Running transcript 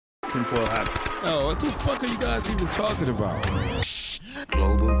tinfoil hat. Oh, what the fuck are you guys even talking about?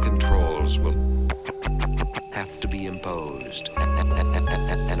 Global controls will have to be imposed,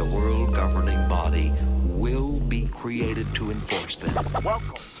 and a world governing body will be created to enforce them.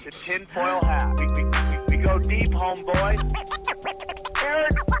 Welcome to Tinfoil Hat. We go deep, homeboy.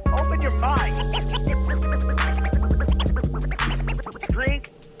 Aaron, open your mind. Drink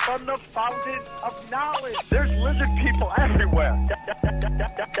from the fountain of knowledge. There's lizard people everywhere.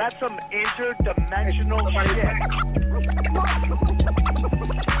 That's some interdimensional shit.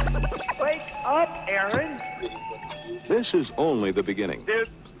 Wake up, Aaron. This is only the beginning. Dude,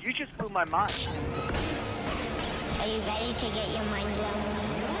 you just blew my mind. Are you ready to get your mind blown?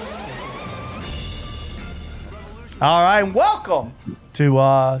 All right, welcome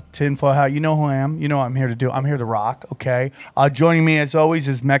to Tinfoil Hat. You know who I am. You know what I'm here to do. I'm here to rock, okay? Joining me, as always,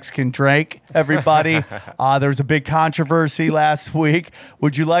 is Mexican Drake, everybody. There was a big controversy last week.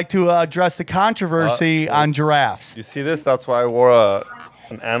 Would you like to address the controversy on giraffes? You see this? That's why I wore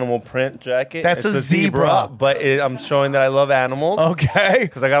an animal print jacket. That's it's a zebra. But I'm showing that I love animals. Okay.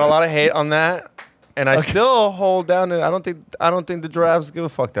 Because I got a lot of hate on that. And I still hold down. I don't think the giraffes give a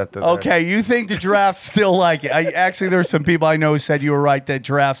fuck that. Okay, you think the giraffes still like it? Actually, there's some people I know who said you were right that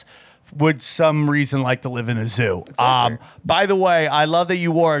giraffes would some reason like to live in a zoo. Exactly. By the way, I love that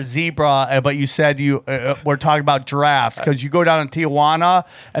you wore a zebra, but you said you we're talking about giraffes because you go down to Tijuana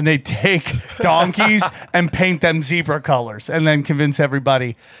and they take donkeys and paint them zebra colors and then convince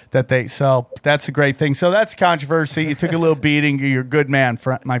everybody that they. So that's a great thing. So that's controversy. You took a little beating. You're a good man,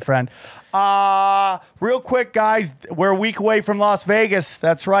 my friend. Real quick, guys, we're a week away from Las Vegas.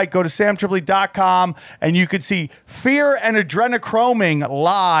 That's right. Go to samtripoli.com and you can see Fear and Adrenochroming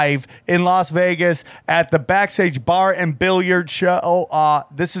live in Las Vegas at the Backstage Bar and Billiard Show.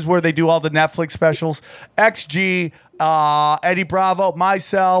 This is where they do all the Netflix specials. XG, Eddie Bravo,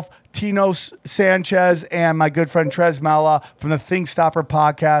 myself, Tino Sanchez, and my good friend Trez Mella from the Think Stopper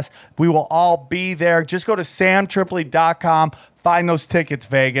podcast. We will all be there. Just go to samtripoli.com. Find those tickets,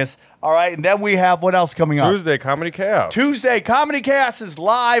 Vegas. All right, and then we have what else coming up? Tuesday, Comedy Chaos. Tuesday, Comedy Chaos is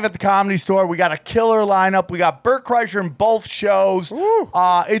live at the Comedy Store. We got a killer lineup. We got Bert Kreischer in both shows.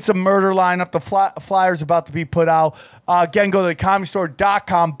 It's a murder lineup. The flyer's about to be put out. Again, go to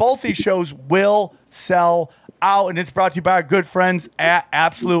thecomedystore.com. Both these shows will sell out, and it's brought to you by our good friends at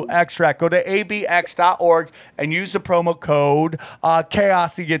Absolute Extract. Go to abx.org and use the promo code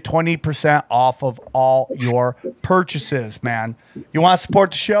chaos to get 20% off of all your purchases, man. You want to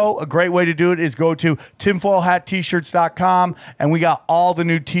support the show? A great way to do it is go to tinfoilhattshirts.com, and we got all the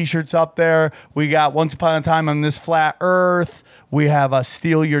new t-shirts up there. We got Once Upon a Time on This Flat Earth. We have a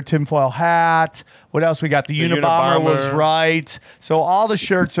Steal Your Tinfoil Hat. What else? We got the Unabomber was right. So all the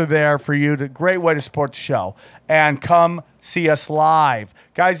shirts are there for you. Great way to support the show. And come see us live.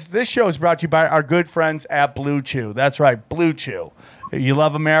 Guys, this show is brought to you by our good friends at Blue Chew. That's right, Blue Chew. You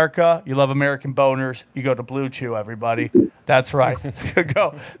love America, you love American boners, you go to Blue Chew, everybody. That's right.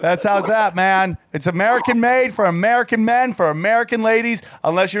 Go. That's how's that, man. It's American made for American men, for American ladies.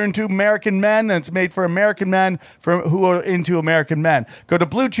 Unless you're into American men, then it's made for American men who are into American men. Go to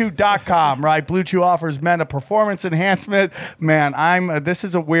BlueChew.com, right? Blue Chew offers men a performance enhancement. Man, this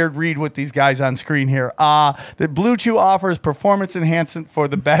is a weird read with these guys on screen here. The Blue Chew offers performance enhancement for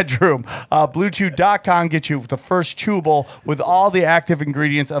the bedroom. BlueChew.com gets you the first chewable with all the active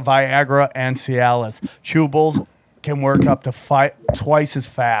ingredients of Viagra and Cialis. Chewables can work up to twice as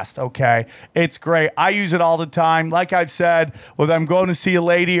fast, okay? It's great. I use it all the time. Like I've said, whether I'm going to see a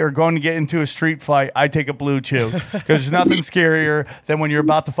lady or going to get into a street fight, I take a Blue Chew because there's nothing scarier than when you're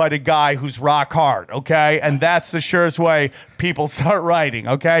about to fight a guy who's rock hard, okay? And that's the surest way people start writing,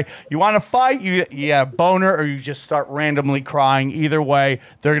 okay? You want to fight, you boner, or you just start randomly crying. Either way,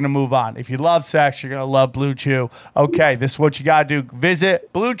 they're going to move on. If you love sex, you're going to love Blue Chew. Okay, this is what you got to do.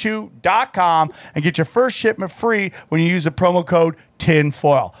 Visit BlueChew.com and get your first shipment free when you use the promo code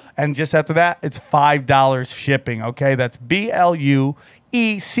TINFOIL. And just after that, it's $5 shipping, okay? That's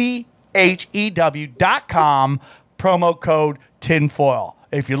BLUECHEW.com, promo code TINFOIL.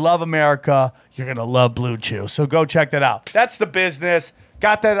 If you love America, you're going to love Blue Chew. So go check that out. That's the business.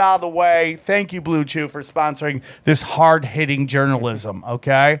 Got that out of the way. Thank you, Blue Chew, for sponsoring this hard-hitting journalism,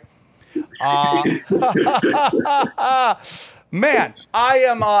 okay? Man, I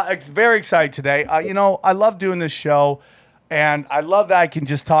am very excited today. I love doing this show, and I love that I can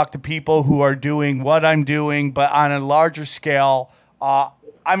just talk to people who are doing what I'm doing, but on a larger scale.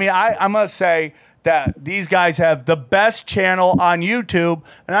 I mean, I'm going to say that these guys have the best channel on YouTube,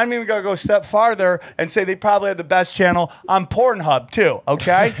 and I'm even going to go a step farther and say they probably have the best channel on Pornhub too,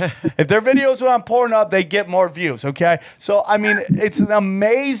 okay? If their videos are on Pornhub, they get more views, okay? So, I mean, it's an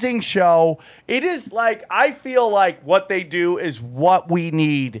amazing show. It is like, I feel like what they do is what we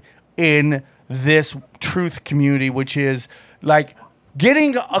need in this truth community, which is like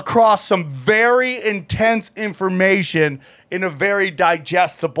getting across some very intense information in a very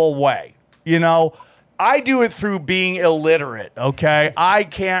digestible way. You know, I do it through being illiterate, okay? I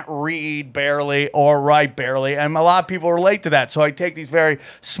can't read barely or write barely, and a lot of people relate to that. So I take these very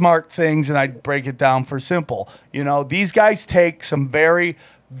smart things and I break it down for simple. You know, these guys take some very,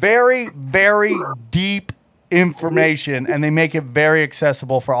 very, very deep information and they make it very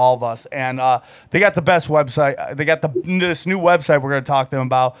accessible for all of us. And they got the best website. They got this new website we're going to talk to them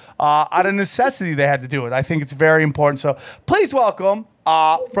about. Out of necessity, they had to do it. I think it's very important. So please welcome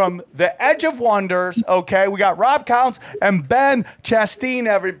from the Edge of Wonders, okay, we got Rob Counts and Ben Chastain,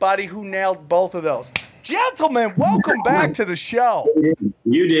 everybody, who nailed both of those. Gentlemen, welcome back to the show.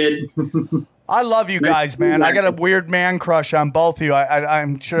 You did. I love you guys, man. I got a weird man crush on both of you.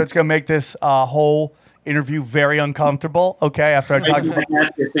 I'm sure it's going to make this whole interview very uncomfortable, okay, after I talk to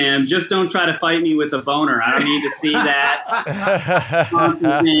you. Sam, just don't try to fight me with a boner. I don't need to see that.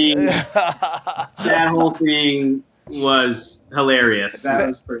 That whole thing was hilarious. That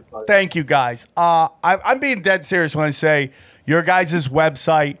was pretty funny. Thank you, guys. I'm being dead serious when I say your guys'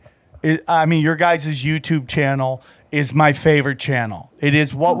 website, your guys' YouTube channel is my favorite channel. It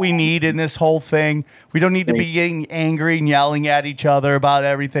is what we need in this whole thing. We don't need to be getting angry and yelling at each other about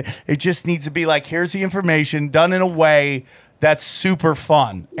everything. It just needs to be like, here's the information done in a way that's super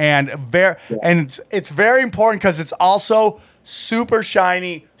fun. And it's very important because it's also super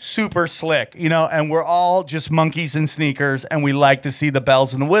shiny, super slick, you know, and we're all just monkeys in sneakers and we like to see the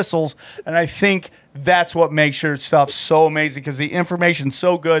bells and the whistles. And I think that's what makes your stuff so amazing because the information's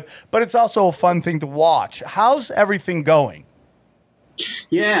so good, but it's also a fun thing to watch. How's everything going?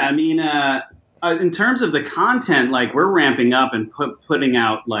 Yeah, I mean, in terms of the content, like we're ramping up and putting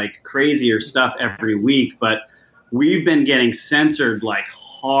out like crazier stuff every week, but we've been getting censored like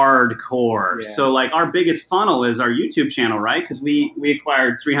hardcore. Yeah. So like our biggest funnel is our YouTube channel, right? Because we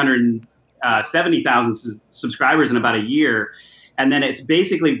acquired 370,000 subscribers in about a year. And then it's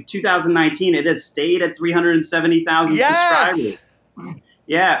basically 2019, it has stayed at 370,000 subscribers.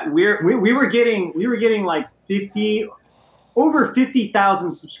 Yeah, we were getting like over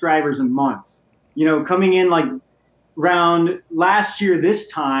 50,000 subscribers a month. You know, coming in like around last year this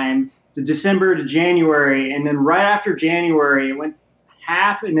time to December to January, and then right after January it went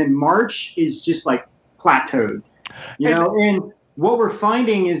half, and then March is just like plateaued. You know, and what we're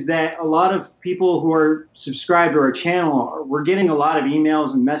finding is that a lot of people who are subscribed to our channel, we're getting a lot of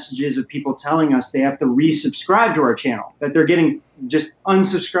emails and messages of people telling us they have to resubscribe to our channel, that they're getting just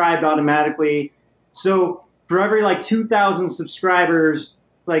unsubscribed automatically. So for every like 2,000 subscribers,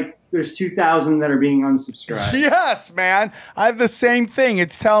 like there's 2,000 that are being unsubscribed. Yes, man. I have the same thing.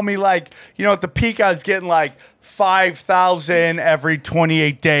 It's telling me like, you know, at the peak I was getting like 5,000 every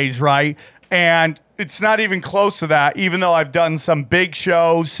 28 days, right? And it's not even close to that, even though I've done some big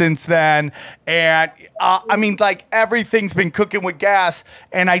shows since then. And I mean, like everything's been cooking with gas,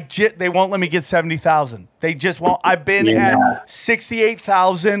 and they won't let me get 70,000. They just won't. I've been at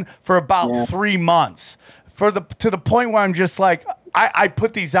 68,000 for about 3 months. To the point where I'm just like, I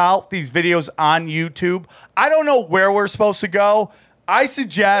put these videos on YouTube. I don't know where we're supposed to go. I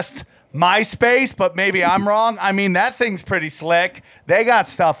suggest MySpace, but maybe I'm wrong. I mean, that thing's pretty slick. They got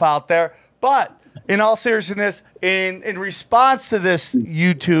stuff out there. But in all seriousness, in response to this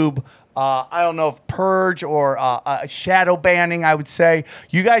YouTube, I don't know if purge or shadow banning, I would say,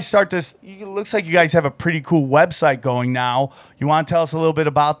 you guys start this. It looks like you guys have a pretty cool website going now. You want to tell us a little bit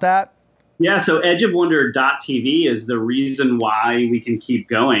about that? Yeah, so edgeofwonder.tv is the reason why we can keep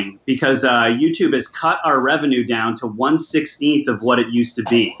going, because YouTube has cut our revenue down to 1/16 of what it used to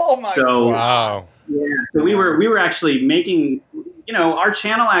be. Oh my God. Wow. Yeah, so we were actually making, you know, our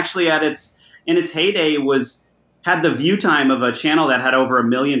channel actually in its heyday had the view time of a channel that had over 1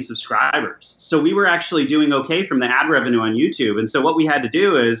 million subscribers. So we were actually doing okay from the ad revenue on YouTube. And so what we had to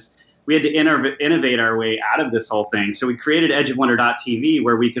do is we had to innovate our way out of this whole thing. So we created edgeofwonder.tv,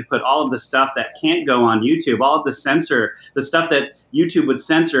 where we could put all of the stuff that can't go on YouTube, all of the stuff that YouTube would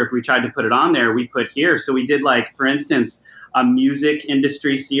censor if we tried to put it on there, we put here. So we did, like, for instance, a music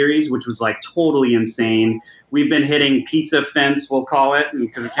industry series, which was like totally insane. We've been hitting pizza fence, we'll call it,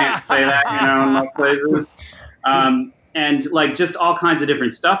 because we can't say that, you know, in most places. And like just all kinds of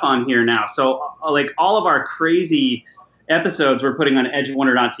different stuff on here now. So like all of our crazy episodes we're putting on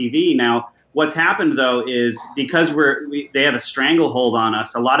edgeofwonder.tv. Now, what's happened though is because they have a stranglehold on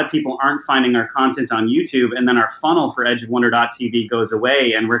us. A lot of people aren't finding our content on YouTube, and then our funnel for edgeofwonder.tv goes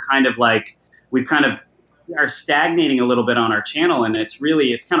away, and we're kind of like are stagnating a little bit on our channel, and it's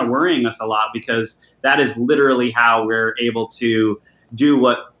kind of worrying us a lot, because that is literally how we're able to do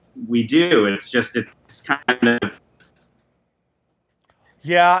what we do. It's kind of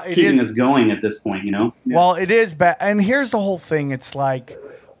keeping us going at this point, you know? Yeah. Well, it is bad. And here's the whole thing. It's like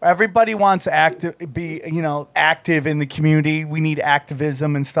everybody wants to be active in the community. We need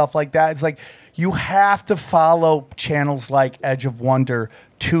activism and stuff like that. It's like you have to follow channels like Edge of Wonder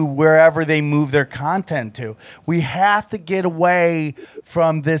to wherever they move their content to. We have to get away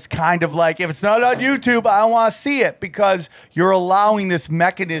from this kind of like, if it's not on YouTube, I don't want to see it, because you're allowing this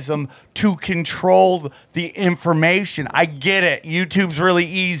mechanism to control the information. I get it. YouTube's really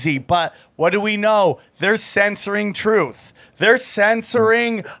easy, but what do we know? They're censoring truth. They're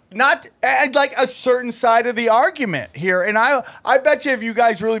censoring not like a certain side of the argument here. And I bet you if you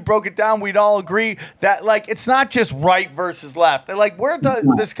guys really broke it down, we'd all agree that like it's not just right versus left. Like we're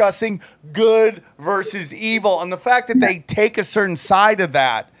discussing good versus evil. And the fact that they take a certain side of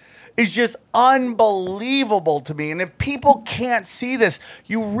that is just unbelievable to me. And if people can't see this,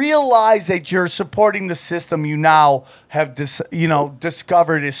 you realize that you're supporting the system you now have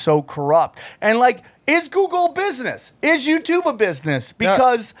discovered is so corrupt. And like, is Google a business? Is YouTube a business?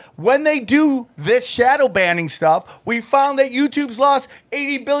 Because when they do this shadow banning stuff, we found that YouTube's lost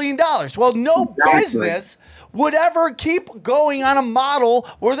 $80 billion. Well, no business would ever keep going on a model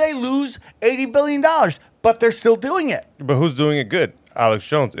where they lose $80 billion, but they're still doing it. But who's doing it good? Alex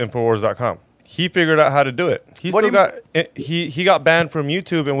Jones, Infowars.com. He figured out how to do it. He got banned from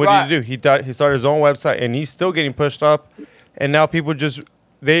YouTube, and what did he do? He started his own website, and he's still getting pushed up. And now people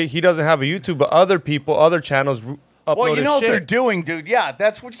he doesn't have a YouTube, but other channels upload well, you know what they're doing, dude. Yeah,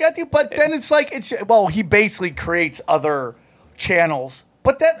 that's what you got to do. But then it's like he basically creates other channels.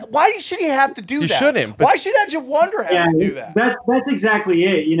 But why should he have to do that? He shouldn't. Why should Edge of Wonder have to do that? That's exactly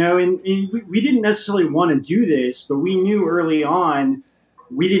it. You know, and we didn't necessarily want to do this, but we knew early on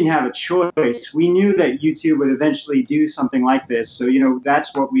we didn't have a choice. We knew that YouTube would eventually do something like this. So,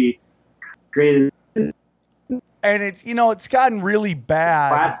 that's what we created. And it's gotten really bad.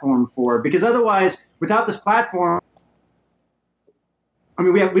 Platform for, because otherwise, without this platform, I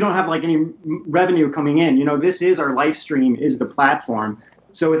mean, we don't have like any revenue coming in. This is our live stream, is the platform.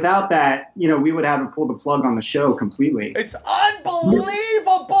 So without that, we would have to pull the plug on the show completely. It's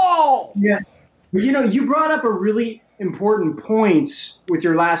unbelievable. Yeah. But, you brought up a really important point with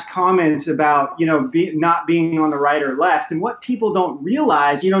your last comments about, not being on the right or left. And what people don't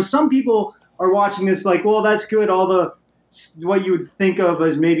realize, some people are watching this like, well, that's good. All what you would think of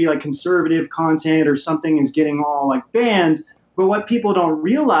as maybe like conservative content or something is getting all like banned. But what people don't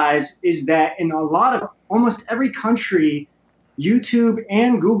realize is that in almost every country, YouTube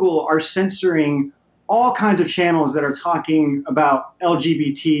and Google are censoring all kinds of channels that are talking about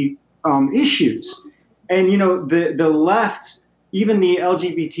LGBT issues. And, the left, even the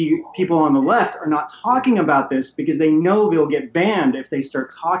LGBT people on the left, are not talking about this because they know they'll get banned if they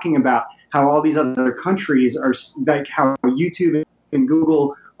start talking about how all these other countries are, like how YouTube and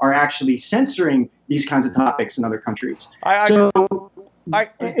Google are actually censoring these kinds of topics in other countries. At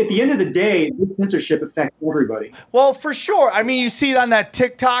the end of the day, this censorship affects everybody. Well, for sure. I mean, you see it on that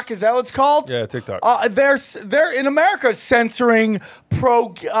TikTok. Is that what it's called? Yeah, TikTok. They're in America censoring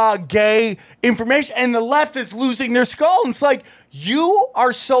pro-gay information, and the left is losing their skull. And it's like, you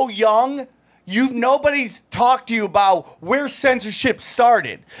are so young. Nobody's talked to you about where censorship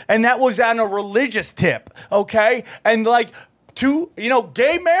started, and that was on a religious tip, okay? And like,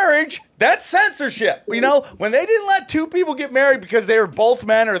 gay marriage, that's censorship. When they didn't let two people get married because they were both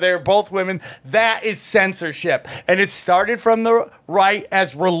men or they were both women, that is censorship. And it started from the right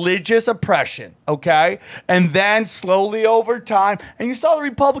as religious oppression, okay? And then slowly over time, and you saw the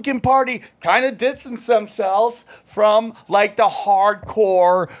Republican Party kind of distance themselves from like the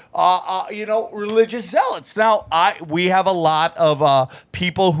hardcore, religious zealots. Now, we have a lot of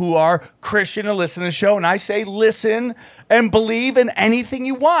people who are Christian and listen to the show, and I say listen and believe in anything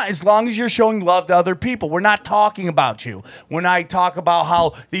you want as long as you're showing love to other people. We're not talking about you. When I talk about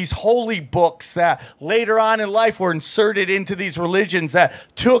how these holy books that later on in life were inserted into these religions that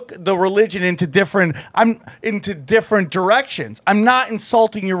took the religion into different directions. I'm not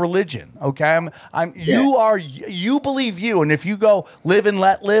insulting your religion, okay? You believe you, and if you go live and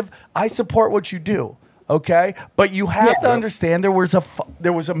let live, I support what you do. Okay, but you have to understand there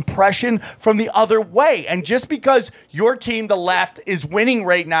was impression from the other way, and just because your team, the left, is winning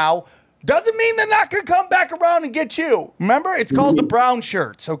right now, doesn't mean they're not going to come back around and get you. Remember, it's called the brown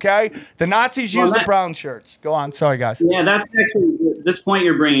shirts, okay? The Nazis used the brown shirts. Go on. Sorry, guys. Yeah, that's actually, this point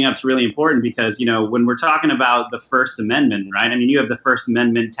you're bringing up is really important because, when we're talking about the First Amendment, right? I mean, you have the First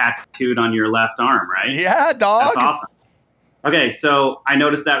Amendment tattooed on your left arm, right? Yeah, dog. That's awesome. Okay, so I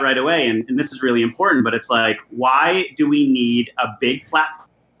noticed that right away, and this is really important, but it's like, why do we need a big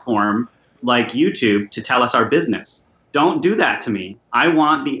platform like YouTube to tell us our business? Don't do that to me. I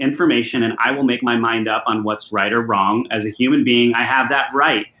want the information, and I will make my mind up on what's right or wrong. As a human being, I have that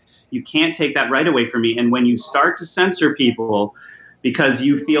right. You can't take that right away from me. And when you start to censor people because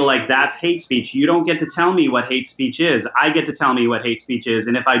you feel like that's hate speech, you don't get to tell me what hate speech is. I get to tell me what hate speech is.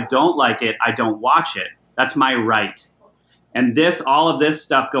 And if I don't like it, I don't watch it. That's my right. And all of this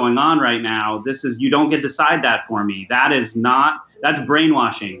stuff going on right now, you don't get to decide that for me. That's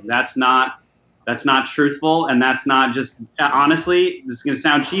brainwashing. That's not truthful, and that's not just, honestly, this is going to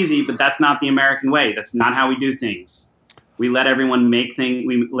sound cheesy, but that's not the American way. That's not how we do things. We let everyone make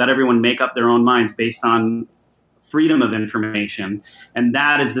up their own minds based on freedom of information, and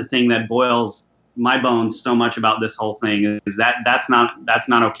that is the thing that boils my bones so much about this whole thing, is that's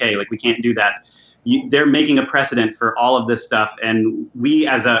not okay. Like, we can't do that. They're making a precedent for all of this stuff, and we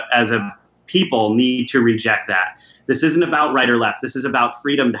as a people need to reject that. This isn't about right or left. This is about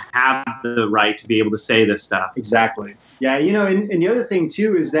freedom to have the right to be able to say this stuff. Exactly. Yeah, and the other thing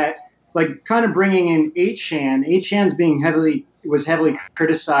too is that, like, kind of bringing in 8chan. 8chan's was heavily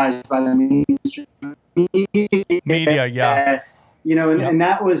criticized by the mainstream media. Yeah. And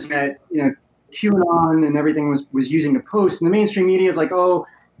that was that QAnon and everything was using the post, and the mainstream media is like, oh,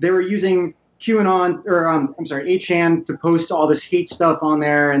 they were using QAnon or 8chan to post all this hate stuff on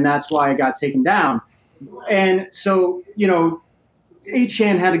there, and that's why it got taken down. And so,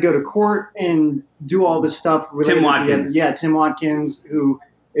 8chan had to go to court and do all this stuff. Tim Watkins. Tim Watkins, who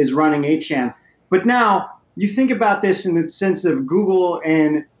is running 8chan. But now you think about this in the sense of Google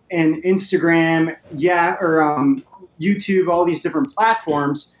and Instagram, or YouTube, all these different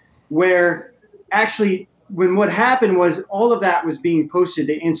platforms, where actually when what happened was all of that was being posted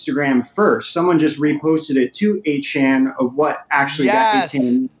to Instagram first. Someone just reposted it to 8chan of what actually got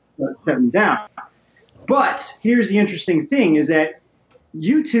 8chan shut them down. But here's the interesting thing is that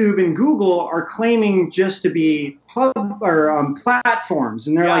YouTube and Google are claiming just to be platforms.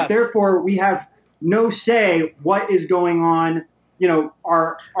 And they're like, therefore, we have no say what is going on,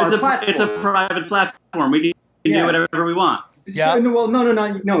 our platform. It's a private platform. We can do whatever we want. Yeah. So,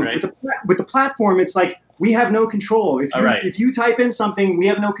 no. Right. With the platform, it's like we have no control. If you type in something, we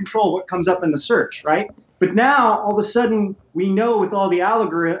have no control what comes up in the search, right? But now, all of a sudden, we know with all the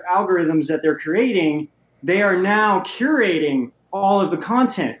algorithms that they're creating, they are now curating all of the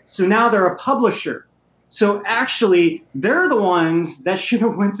content. So now they're a publisher. So actually, they're the ones that should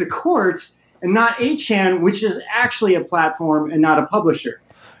have went to courts and not 8chan, which is actually a platform and not a publisher.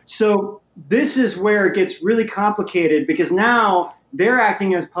 So this is where it gets really complicated because now they're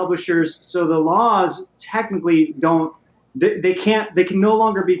acting as publishers. So the laws technically they can no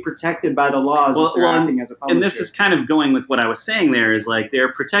longer be protected by the laws if they're acting as a publisher. And this is kind of going with what I was saying there is like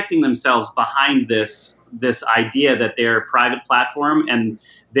they're protecting themselves behind this idea that they're a private platform and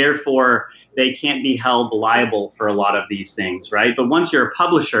therefore they can't be held liable for a lot of these things, right? But once you're a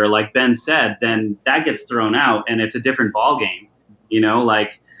publisher, like Ben said, then that gets thrown out and it's a different ballgame.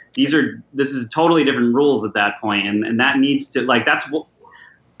 This is totally different rules at that point, and that needs to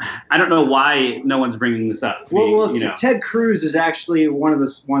I don't know why no one's bringing this up. Ted Cruz is actually one of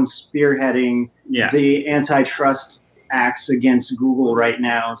the ones spearheading the antitrust acts against Google right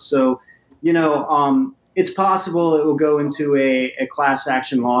now. So, it's possible it will go into a class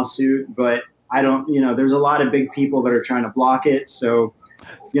action lawsuit, but I don't, there's a lot of big people that are trying to block it. So,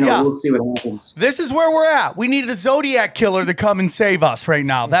 we'll see what happens. This is where we're at. We need a Zodiac killer to come and save us right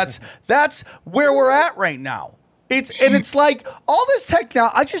now. That's where we're at right now. It's like all this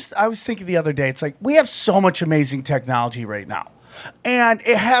technology. I was thinking the other day, it's like we have so much amazing technology right now. And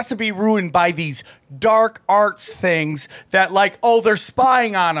it has to be ruined by these dark arts things that they're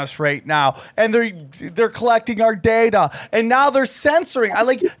spying on us right now and they're collecting our data and now they're censoring.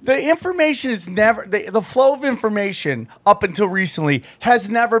 The information is never the flow of information up until recently has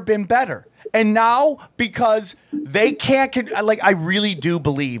never been better. And now because they can't I really do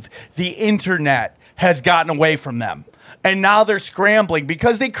believe the internet has gotten away from them. And now they're scrambling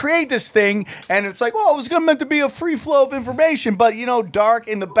because they create this thing and it's like, well, it was meant to be a free flow of information. But, dark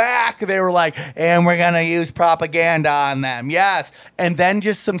in the back, they were like, and we're going to use propaganda on them. Yes. And then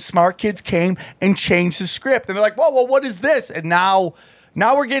just some smart kids came and changed the script. And they're like, well, what is this? And now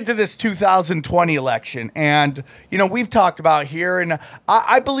now we're getting to this 2020 election, and we've talked about here, and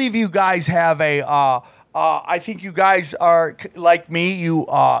I believe you guys have I think you guys are like me. You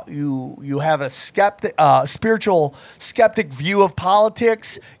have a spiritual skeptic view of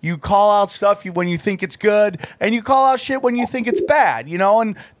politics. You call out stuff when you think it's good, and you call out shit when you think it's bad.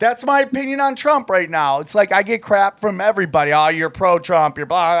 And that's my opinion on Trump right now. It's like I get crap from everybody. Oh, you're pro-Trump. You're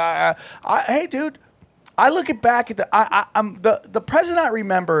blah. Hey, dude. I look back at the president I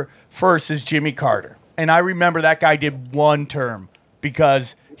remember first is Jimmy Carter, and I remember that guy did one term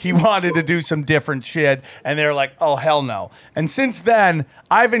because he wanted to do some different shit, and they're like, oh, hell no. And since then,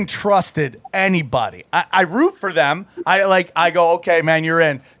 I haven't trusted anybody. I root for them. I go, okay, man, you're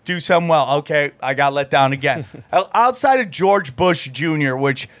in. Do something well. Okay, I got let down again. Outside of George Bush Jr.,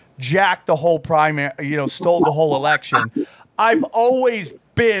 which jacked the whole primary, stole the whole election, I've always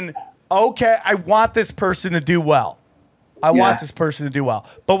been, okay, I want this person to do well. I want this person to do well.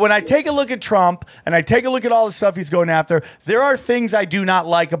 But when I take a look at Trump and I take a look at all the stuff he's going after, there are things I do not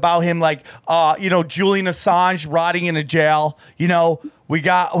like about him, like Julian Assange rotting in a jail. We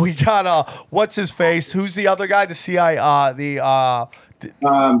got what's his face? Who's the other guy? The CIA,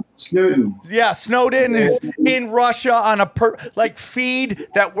 Snowden. Yeah, Snowden is in Russia on a feed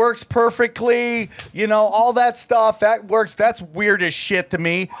that works perfectly. All that stuff that works. That's weird as shit to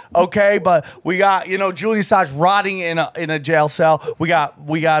me. Okay, but we got Julian Assange rotting in a jail cell. We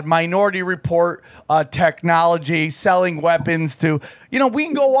got Minority Report technology selling weapons to. We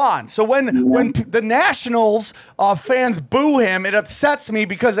can go on. So when the Nationals fans boo him, it upsets me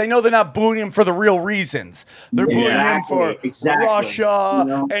because I know they're not booing him for the real reasons. They're booing him for Russia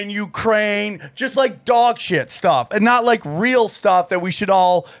and Ukraine, just like dog shit stuff, and not like real stuff that we should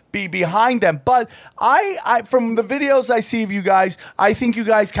all be behind them. But I from the videos I see of you guys, I think you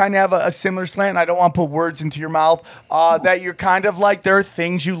guys kind of have a similar slant. And I don't want to put words into your mouth. That you're kind of like there are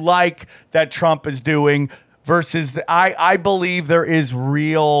things you like that Trump is doing. Versus, I believe there is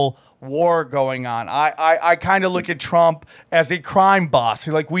real war going on. I kind of look at Trump as a crime boss.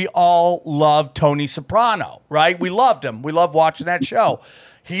 Like, we all love Tony Soprano, right? We loved him. We loved watching that show.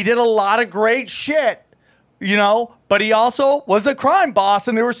 He did a lot of great shit, but he also was a crime boss,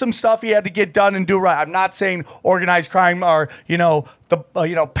 and there was some stuff he had to get done and do right. I'm not saying organized crime or,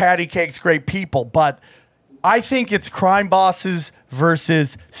 patty cakes, great people, but I think it's crime bosses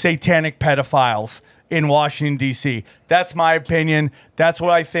versus satanic pedophiles in Washington, D.C. That's my opinion. That's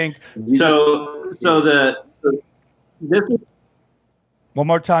what I think. This One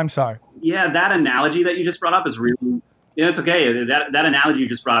more time, sorry. Yeah, that analogy that you just brought up is really, it's okay. That analogy you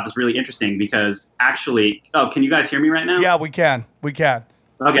just brought up is really interesting because actually, can you guys hear me right now? Yeah, we can.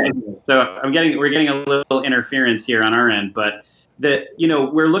 Okay, so we're getting a little interference here on our end, but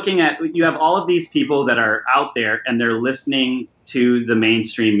we're looking at, you have all of these people that are out there and they're listening to the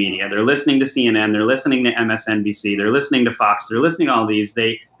mainstream media. They're listening to CNN, they're listening to MSNBC, they're listening to Fox, they're listening to all these.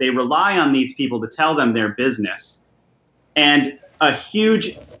 They rely on these people to tell them their business. And a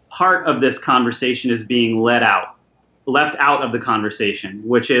huge part of this conversation is being left out of the conversation,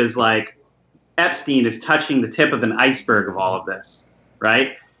 which is like Epstein is touching the tip of an iceberg of all of this,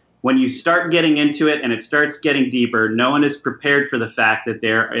 right? When you start getting into it and it starts getting deeper, no one is prepared for the fact that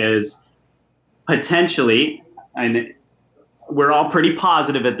there is potentially, and we're all pretty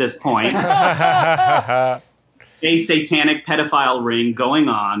positive at this point, a satanic pedophile ring going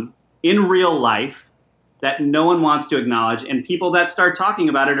on in real life that no one wants to acknowledge, and people that start talking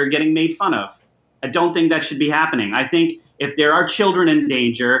about it are getting made fun of. I don't think that should be happening. I think if there are children in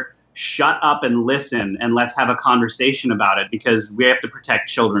danger, shut up and listen, and let's have a conversation about it, because we have to protect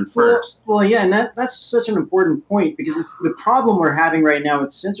children first. Well, yeah, and that's such an important point, because the problem we're having right now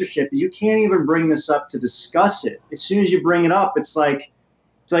with censorship is you can't even bring this up to discuss it. As soon as you bring it up, it's like,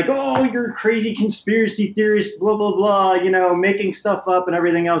 oh, you're a crazy conspiracy theorist, blah, blah, blah, making stuff up and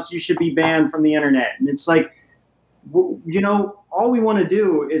everything else. You should be banned from the internet. And it's like, all we want to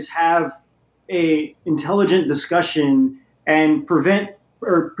do is have a intelligent discussion and present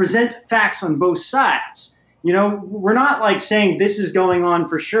facts on both sides. We're not like saying this is going on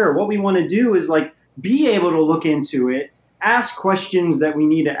for sure. What we want to do is like be able to look into it, ask questions that we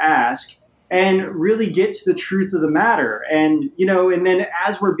need to ask, and really get to the truth of the matter. And, and then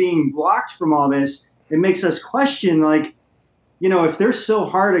as we're being blocked from all this, it makes us question, like, if they're so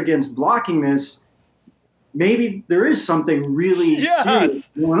hard against blocking this, maybe there is something really serious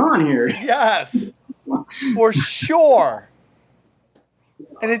going on here. Yes, for sure.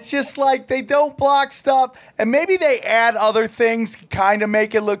 And it's just like they don't block stuff. And maybe they add other things to kind of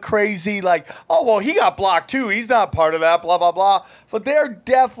make it look crazy. Like, oh, well, he got blocked too. He's not part of that, blah, blah, blah. But they're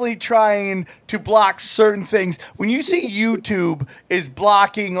definitely trying to block certain things. When you see YouTube is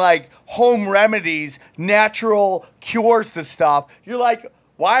blocking like home remedies, natural cures to stuff, you're like,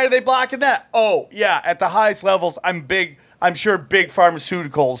 why are they blocking that? Oh, yeah, at the highest levels, I'm sure big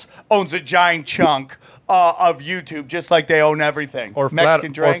pharmaceuticals owns a giant chunk of YouTube, just like they own everything. Or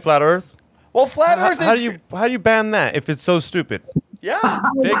Mexican drink. Or flat Earth. Well, flat Earth How is... do you ban that if it's so stupid? Yeah.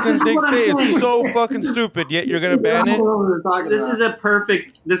 They say it's so fucking stupid, yet you're gonna ban it.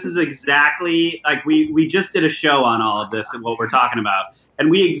 This is exactly like we just did a show on all of this and what we're talking about, and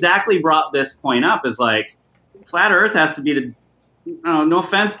we exactly brought this point up as like flat Earth has to be the. No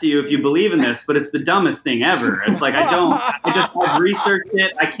offense to you if you believe in this, but it's the dumbest thing ever. It's like I've researched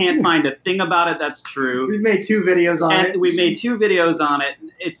it. I can't find a thing about it that's true. We've made 2 videos on it. We made 2 videos on it.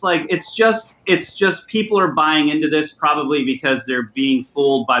 It's like it's just people are buying into this probably because they're being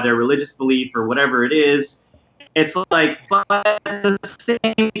fooled by their religious belief or whatever it is. It's like, but at the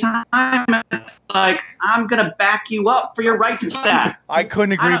same time, it's like I'm gonna back you up for your right to do that. I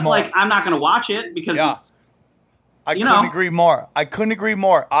couldn't agree more. Like I'm not gonna watch it because it's. I couldn't agree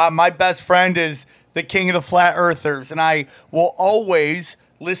more. My best friend is the king of the flat earthers, and I will always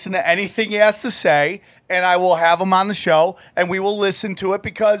listen to anything he has to say, and I will have him on the show, and we will listen to it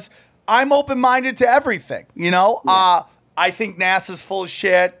because I'm open-minded to everything, Yeah. I think NASA's full of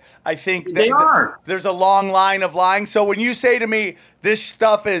shit. I think there's a long line of lying. So when you say to me, this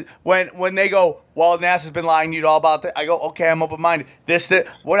stuff is, when they go, well, NASA's been lying to you all about that, I go, okay, I'm open-minded.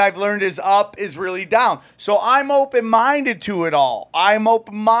 What I've learned is up is really down. So I'm open-minded to it all. I'm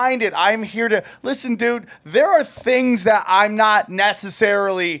open-minded. I'm here to, listen, dude, there are things that I'm not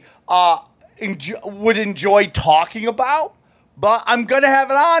necessarily would enjoy talking about, but I'm going to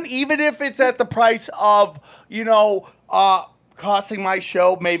have it on, even if it's at the price of, costing my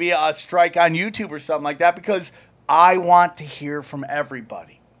show maybe a strike on YouTube or something like that, because I want to hear from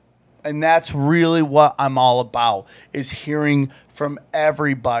everybody. And that's really what I'm all about, is hearing from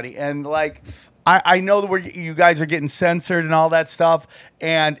everybody. And like, I know that you guys are getting censored and all that stuff,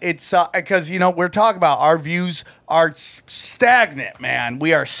 and it's because we're talking about our views are stagnant, man.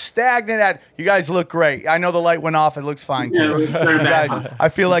 We are stagnant. You guys look great. I know the light went off. It looks fine too. You guys, I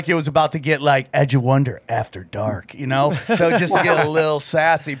feel like it was about to get like Edge of Wonder after dark, So just to get a little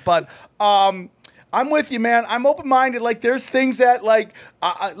sassy, but I'm with you, man. I'm open-minded. Like, there's things that,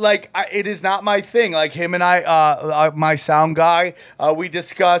 it is not my thing. Like, him and I, my sound guy, we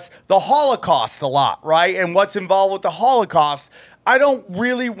discuss the Holocaust a lot, right? And what's involved with the Holocaust. I don't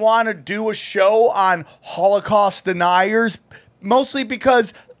really want to do a show on Holocaust deniers, mostly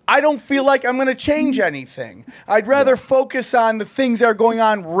because I don't feel like I'm going to change anything. I'd rather focus on the things that are going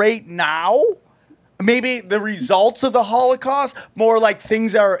on right now. Maybe the results of the Holocaust, more like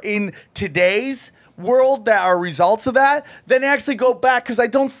things that are in today's world that are results of that, then actually go back, because I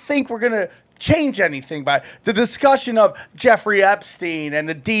don't think we're going to change anything by the discussion of Jeffrey Epstein and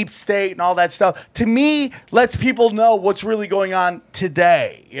the deep state and all that stuff. To me, lets people know what's really going on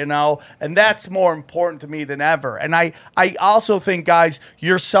today, and that's more important to me than ever. And I also think, guys,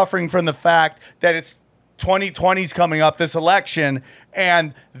 you're suffering from the fact that it's 2020's coming up, this election,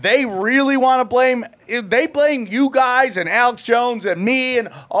 and they really want to blame you guys and Alex Jones and me and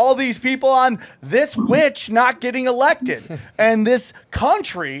all these people on this witch not getting elected. And this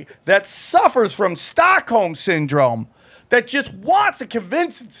country that suffers from Stockholm syndrome, that just wants to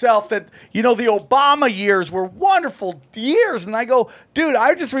convince itself that, the Obama years were wonderful years. And I go, dude,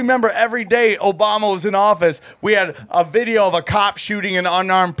 I just remember every day Obama was in office, we had a video of a cop shooting an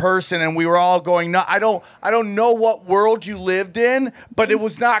unarmed person, and we were all going, no, I don't know what world you lived in, but it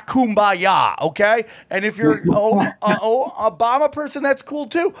was not kumbaya, okay? And if you're an Obama person, that's cool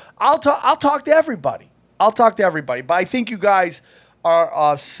too. I'll talk to everybody. But I think you guys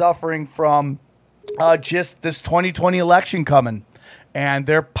are suffering from just this 2020 election coming, and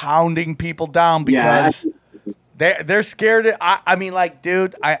they're pounding people down because they're scared. I mean, like,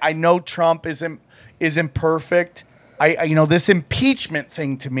 dude, I know Trump isn't perfect. This impeachment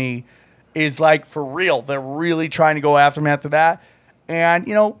thing to me is like for real. They're really trying to go after him after that. And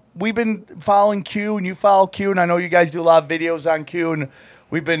we've been following Q, and you follow Q, and I know you guys do a lot of videos on Q, and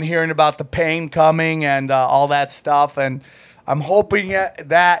we've been hearing about the pain coming and all that stuff, and I'm hoping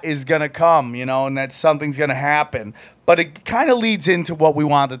that is going to come, and that something's going to happen. But it kind of leads into what we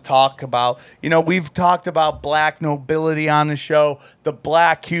wanted to talk about. We've talked about black nobility on the show, the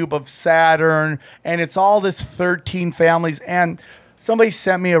black cube of Saturn, and it's all this 13 families. And Somebody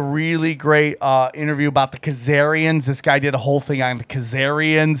sent me a really great interview about the Khazarians. This guy did a whole thing on the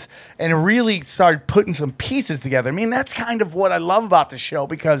Khazarians, and it really started putting some pieces together. I mean, that's kind of what I love about the show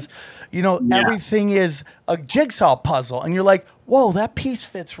because, everything is a jigsaw puzzle, and you're like, whoa, that piece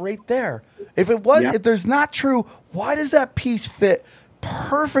fits right there. If there's not true, why does that piece fit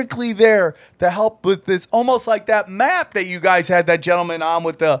perfectly there to help with this? Almost like that map that you guys had that gentleman on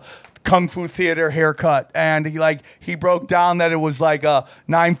with the Kung Fu Theater haircut, and he broke down that it was like a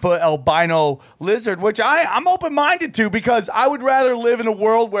 9-foot albino lizard, which I'm open-minded to because I would rather live in a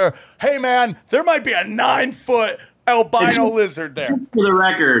world where, hey man, there might be a 9-foot albino lizard there. For the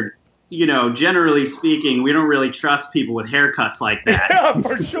record, generally speaking, we don't really trust people with haircuts like that. Yeah,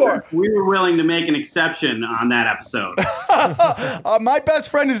 for sure. We were willing to make an exception on that episode. My best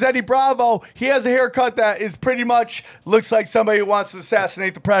friend is Eddie Bravo. He has a haircut that is pretty much looks like somebody who wants to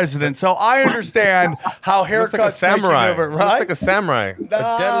assassinate the president. So I understand how haircuts looks like a samurai. Make you live it, right? Looks like a samurai. A deadly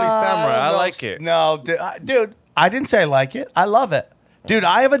samurai. I like it. No, dude, I didn't say I like it. I love it. Dude,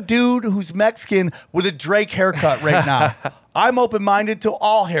 I have a dude who's Mexican with a Drake haircut right now. I'm open-minded to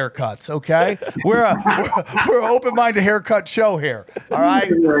all haircuts, okay? We're an open-minded haircut show here, all right?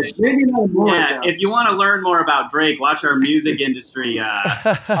 Yeah, if you want to learn more about Drake, watch our music industry.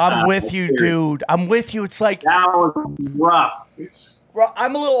 I'm with you, dude. I'm with you. It's like... That was rough.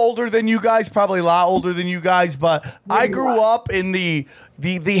 I'm a little older than you guys, probably a lot older than you guys, but I grew up in the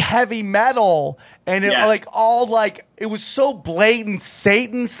heavy metal, and it it was so blatant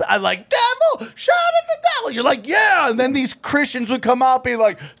Satan. I like, devil, shout at the devil. You're like, yeah, and then these Christians would come out being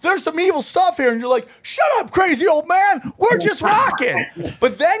like, there's some evil stuff here, and you're like, shut up, crazy old man, we're just rocking.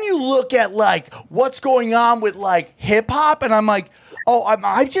 But then you look at what's going on with hip hop, and I'm like, oh, am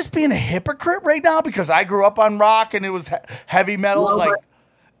I just being a hypocrite right now because I grew up on rock and it was heavy metal? Well,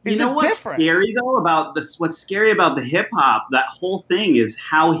 is you know it what's different? Scary though about this? What's scary about the hip hop? That whole thing is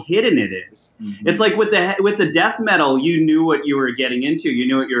how hidden it is. Mm-hmm. It's like with the death metal, you knew what you were getting into. You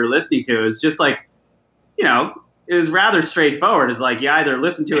knew what you were listening to. It was just it was rather straightforward. It's like you either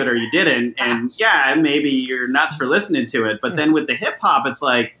listened to it or you didn't, and yeah, maybe you're nuts for listening to it. But then with the hip hop, it's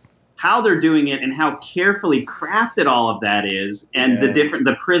like how they're doing it and how carefully crafted all of that is, and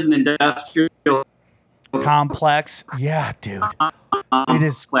the prison industrial complex. Yeah, dude, it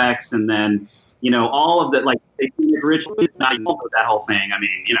is complex, and then all of that, that whole thing. I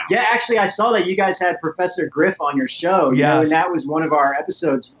mean, Yeah, actually, I saw that you guys had Professor Griff on your show. And that was one of our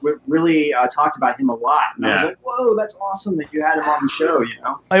episodes. We really talked about him a lot, and I was like, whoa, that's awesome that you had him on the show.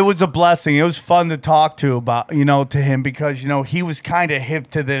 It was a blessing. It was fun to talk to him because he was kind of hip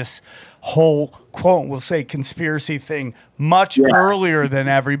to this whole quote, we'll say, conspiracy thing much earlier than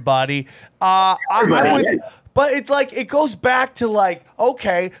everybody. But it's it goes back to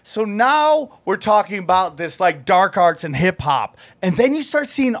okay, so now we're talking about this dark arts and hip hop, and then you start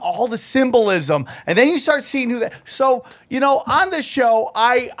seeing all the symbolism, and then you start seeing who that. So on this show,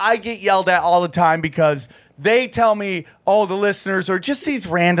 I get yelled at all the time because they tell me, oh, the listeners or just these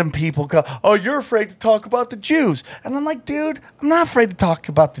random people go, oh, you're afraid to talk about the Jews. And I'm like, dude, I'm not afraid to talk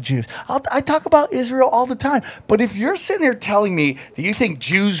about the Jews. I talk about Israel all the time. But if you're sitting there telling me that you think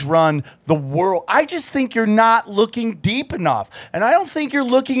Jews run the world, I just think you're not looking deep enough. And I don't think you're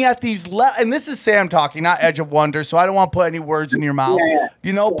looking at these, and this is Sam talking, not Edge of Wonder, so I don't want to put any words in your mouth.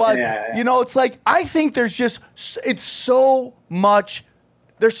 It's I think it's so much,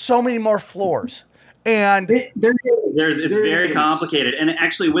 there's so many more floors. And it's very complicated. And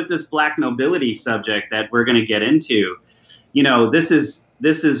actually, with this black nobility subject that we're going to get into, this is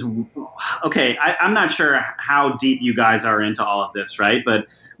okay. I'm not sure how deep you guys are into all of this, right? But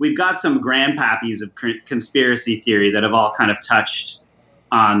we've got some grandpappies of conspiracy theory that have all kind of touched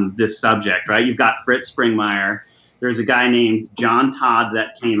on this subject, right? You've got Fritz Springmeier. There's a guy named John Todd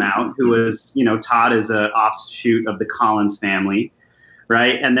that came out who was, Todd is an offshoot of the Collins family.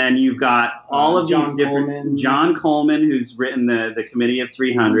 Right, and then you've got all of these different John Coleman, who's written the Committee of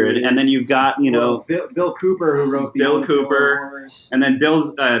 300, and then you've got Bill Cooper, who wrote Bill Cooper, and then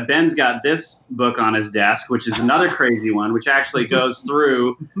Ben's got this book on his desk, which is another crazy one, which actually goes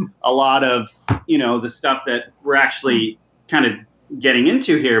through a lot of the stuff that we're actually kind of getting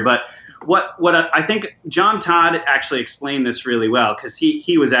into here. But what I think John Todd actually explained this really well, because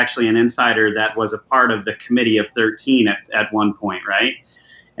he was actually an insider that was a part of the Committee of 13 at one point, right?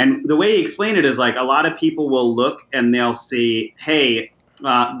 And the way he explained it is a lot of people will look and they'll see, hey,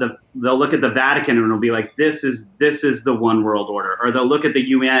 they'll look at the Vatican and it'll be like, this is the one world order, or they'll look at the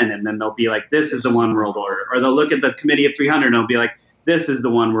UN and then they'll be like, this is the one world order, or they'll look at the Committee of 300 and they'll be like, this is the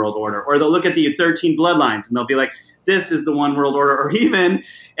one world order, or they'll look at the 13 bloodlines and they'll be like, this is the one world order, or even,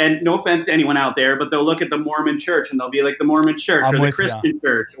 and no offense to anyone out there, but they'll look at the Mormon church and they'll be like the Mormon church or the Christian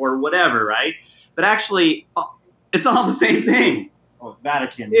church or whatever, right? But actually, it's all the same thing. Oh,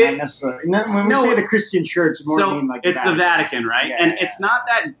 Vatican, not necessarily. When we say the Christian church, it's more mean like it's the Vatican, right? Yeah, and it's not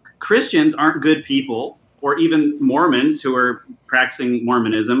that Christians aren't good people, or even Mormons who are practicing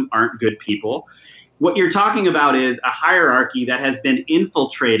Mormonism aren't good people. What you're talking about is a hierarchy that has been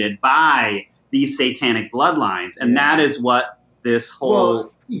infiltrated by these satanic bloodlines, and that is what this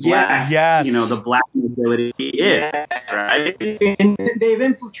whole the black nobility is, right? And they've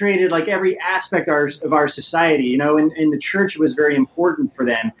infiltrated like every aspect of our society, and the church was very important for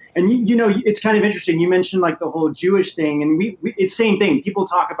them. And it's kind of interesting. You mentioned like the whole Jewish thing, and it's same thing. People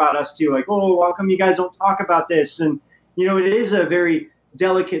talk about us too, like, oh, how come you guys don't talk about this? And it is a very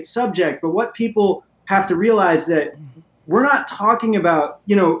delicate subject. But what people have to realize that we're not talking about,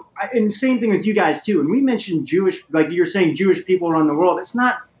 and same thing with you guys too. And we mentioned Jewish, like you're saying, Jewish people run the world. It's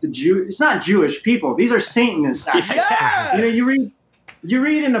not it's not Jewish people. These are Satanists. Yes! You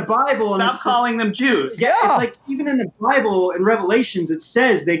read in the Bible. Stop calling them Jews. Yeah, it's like even in the Bible in Revelations, it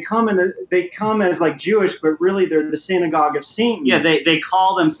says they come as like Jewish, but really they're the synagogue of Satan. Yeah, they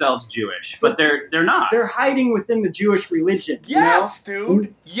call themselves Jewish, but they're not. They're hiding within the Jewish religion. Yes,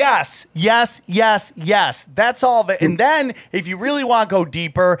 dude. Yes. That's all of it. And then if you really want to go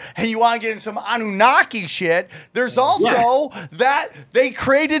deeper and you want to get in some Anunnaki shit, there's also that they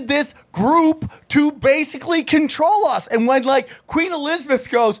created this group to basically control us. And when like Queen Elizabeth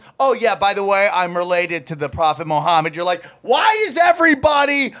goes, oh yeah, by the way, I'm related to the Prophet Muhammad, you're like, why is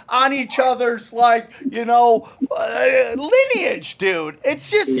everybody on each other's like, lineage, dude?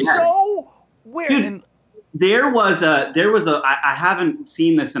 It's just so weird. Dude, there was a I haven't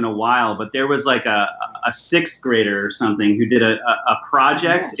seen this in a while, but there was like a sixth grader or something who did a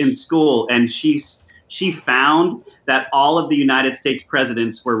project in school, and she found that all of the United States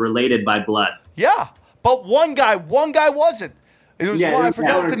presidents were related by blood. Yeah, but one guy wasn't. It was I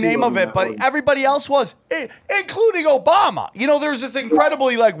forgot the name of it, but everybody else was, including Obama. There's this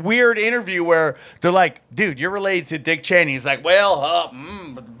incredibly like weird interview where they're like, dude, you're related to Dick Cheney. He's like, well,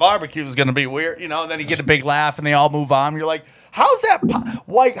 but the barbecue is going to be weird, and then you get a big laugh and they all move on. You're like, how's that?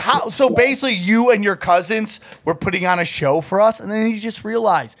 How? So basically you and your cousins were putting on a show for us, and then you just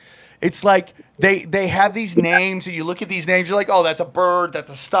realize it's like they have these names, and you look at these names, you're like, oh, that's a Bird,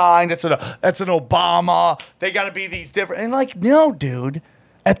 that's a Stein, that's an Obama. They got to be these different. And like, no, dude.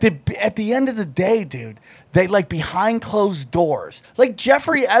 At the end of the day, dude, they like behind closed doors. Like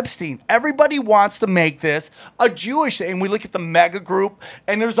Jeffrey Epstein, everybody wants to make this a Jewish thing. And we look at the mega group,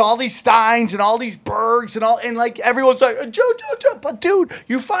 and there's all these Steins and all these Bergs and like everyone's like, Joe. But dude,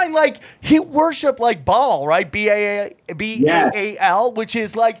 you find like he worshiped like Baal, right? Baal, which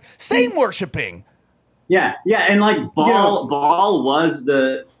is like Satan worshiping. Yeah, and like Baal was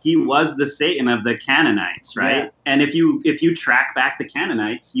the Satan of the Canaanites, right? Yeah. And if you track back the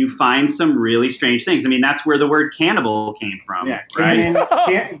Canaanites, you find some really strange things. I mean, that's where the word cannibal came from, right?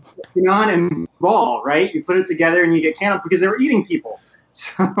 Canaan and Baal, right? You put it together and you get cannibal because they were eating people.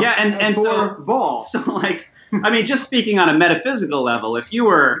 So, yeah, and so Baal. So like, I mean, just speaking on a metaphysical level, if you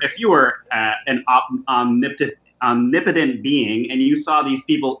were an omnipotent being and you saw these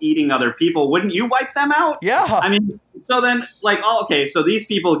people eating other people, wouldn't you wipe them out? Yeah. I mean, so then like, so these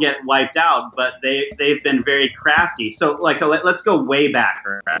people get wiped out, but they've been very crafty. So like, let's go way back,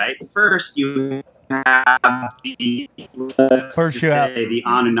 right? First you have the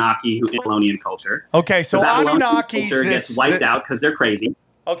Anunnaki who Babylonian culture. Okay, so Anunnaki gets wiped out because they're crazy.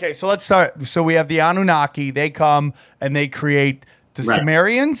 Okay, so let's start. So we have the Anunnaki. They come and they create the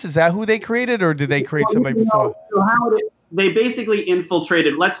Sumerians. Is that who they created, or did they create somebody before? So they basically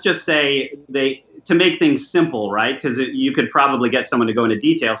infiltrated. Let's just say to make things simple, right? Because you could probably get someone to go into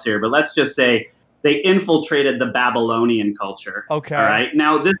details here, but let's just say they infiltrated the Babylonian culture. Okay. All right.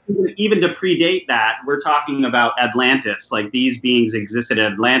 Now, this even to predate that, we're talking about Atlantis. Like these beings existed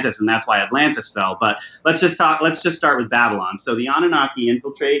at Atlantis, and that's why Atlantis fell. But let's just start with Babylon. So the Anunnaki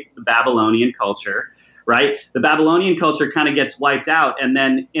infiltrate the Babylonian culture. Right? The Babylonian culture kind of gets wiped out. And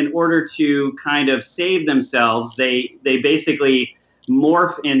then in order to kind of save themselves, they basically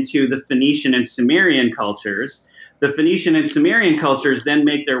morph into the Phoenician and Sumerian cultures. The Phoenician and Sumerian cultures then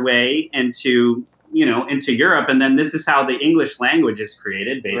make their way into Europe. And then this is how the English language is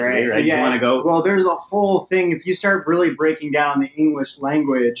created, basically, right? Yeah. You want to go? Well, there's a whole thing. If you start really breaking down the English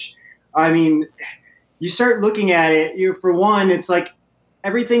language, I mean, you start looking at it, for one, it's like,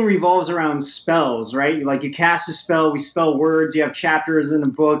 everything revolves around spells, right? Like you cast a spell, we spell words. You have chapters in a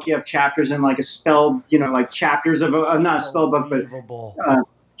book. You have chapters in like a spell, like chapters of not a spell book, but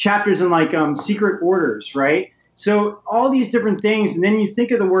chapters in like secret orders, right? So all these different things, and then you think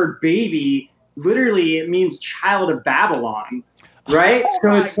of the word baby, literally it means child of Babylon, right? Oh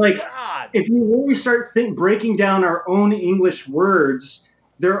so it's like, God. if you really start breaking down our own English words,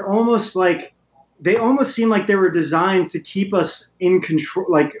 they're almost like, they almost seem like they were designed to keep us in control,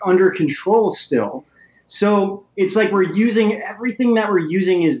 like under control still. So it's like we're using everything that we're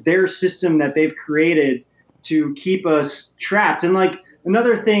using is their system that they've created to keep us trapped. And like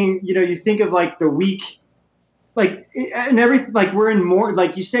another thing, you think of like the weak, like and like we're in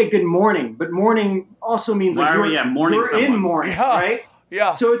like you say good morning, but morning also means like you're in mourning, right?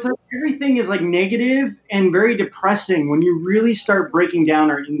 Yeah. So it's like everything is like negative and very depressing when you really start breaking down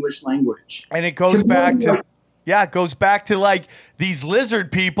our English language. And it goes back to, it goes back to like these lizard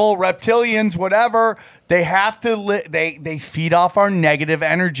people, reptilians, whatever. They have to, they feed off our negative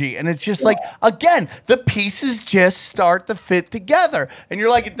energy. And it's just like, again, the pieces just start to fit together. And you're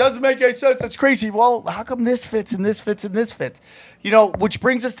like, it doesn't make any sense. That's crazy. Well, how come this fits and this fits and this fits? Which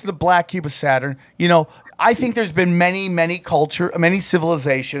brings us to the black cube of Saturn. I think there's been many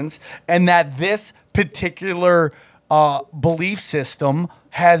civilizations, and that this particular belief system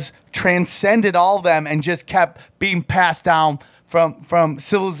has transcended all of them and just kept being passed down from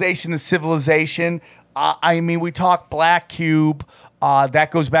civilization to civilization. We talk black cube. That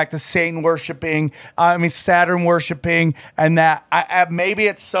goes back to Satan worshiping, Saturn worshiping, and that maybe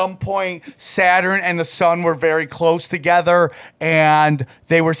at some point Saturn and the sun were very close together and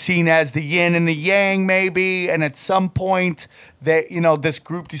they were seen as the yin and the yang maybe, and at some point this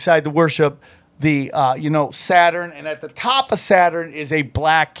group decided to worship the Saturn, and at the top of Saturn is a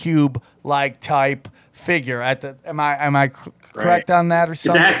black cube like type figure. Am I correct on that or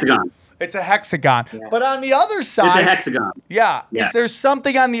something? It's a hexagon. It's a hexagon. Yeah. But on the other side... It's a hexagon. Yeah. Is there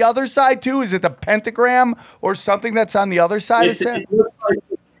something on the other side, too? Is it the pentagram or something that's on the other side of Saturn?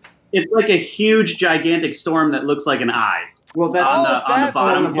 It's like a huge, gigantic storm that looks like an eye. Well, that's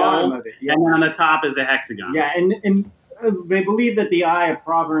on the bottom of it. Yeah. And then on the top is a hexagon. Yeah, and they believe that the eye of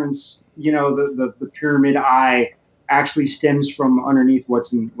Providence, the pyramid eye, actually stems from underneath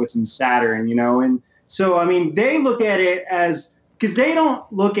what's in Saturn, And so, they look at it as... Because they don't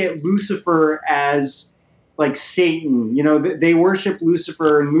look at Lucifer as like Satan, they worship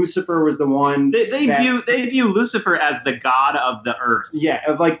Lucifer, and Lucifer was the one. They view Lucifer as the god of the earth. Yeah,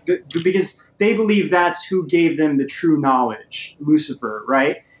 of like because they believe that's who gave them the true knowledge, Lucifer,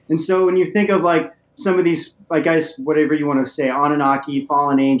 right? And so when you think of like some of these, like guys, whatever you want to say, Anunnaki,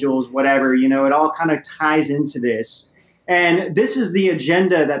 fallen angels, whatever, it all kind of ties into this, and this is the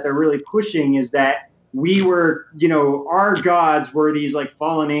agenda that they're really pushing, is that. We were, our gods were these like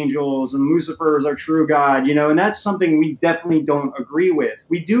fallen angels, and Lucifer is our true god, and that's something we definitely don't agree with.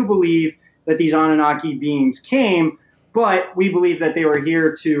 We do believe that these Anunnaki beings came, but we believe that they were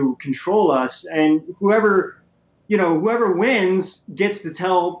here to control us, and whoever wins gets to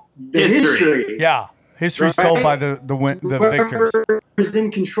tell the history. Yeah, history's told by the victors. Whoever is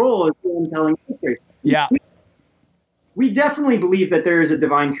in control is the one telling history. Yeah. We definitely believe that there is a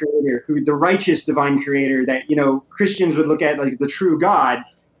divine creator, the righteous divine creator that, Christians would look at like the true God.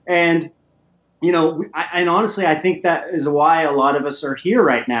 And, and honestly, I think that is why a lot of us are here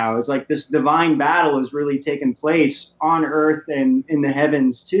right now. It's like this divine battle is really taking place on earth and in the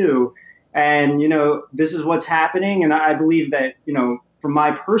heavens too. And, this is what's happening. And I believe that, from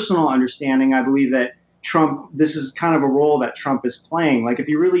my personal understanding, I believe that this is kind of a role that Trump is playing. Like if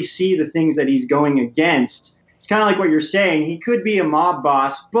you really see the things that he's going against, it's kind of like what you're saying. He could be a mob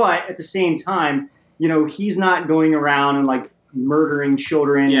boss, but at the same time, he's not going around and like murdering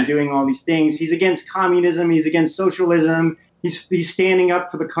children and doing all these things. He's against communism. He's against socialism. He's standing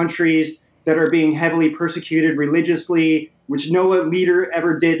up for the countries that are being heavily persecuted religiously, which no leader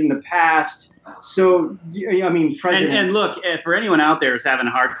ever did in the past. So, president. And look, for anyone out there who's having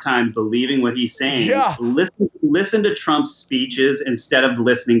a hard time believing what he's saying, listen to Trump's speeches instead of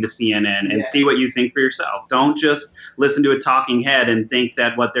listening to CNN and see what you think for yourself. Don't just listen to a talking head and think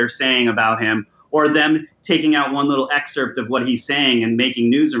that what they're saying about him, or them taking out one little excerpt of what he's saying and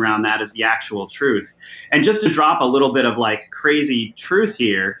making news around that, is the actual truth. And just to drop a little bit of like crazy truth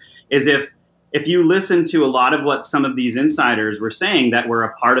here is if you listen to a lot of what some of these insiders were saying that were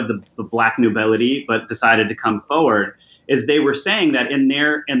a part of the black nobility but decided to come forward, is they were saying that in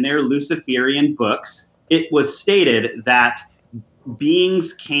their Luciferian books, it was stated that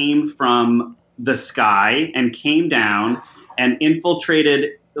beings came from the sky and came down and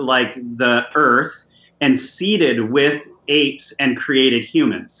infiltrated like the earth and seeded with apes and created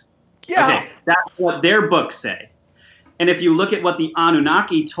humans. Yeah. Okay, that's what their books say. And if you look at what the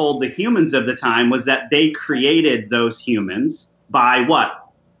Anunnaki told the humans of the time, was that they created those humans by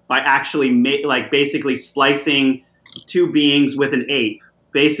what? by actually basically splicing two beings with an ape,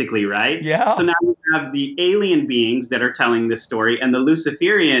 basically, right? Yeah. So now you have the alien beings that are telling this story and the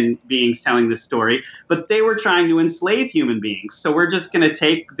Luciferian beings telling this story, but they were trying to enslave human beings. So we're just going to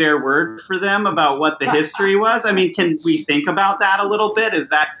take their word for them about what the history was. I mean, can we think about that a little bit? Is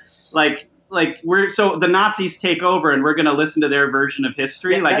that like so the Nazis take over and we're going to listen to their version of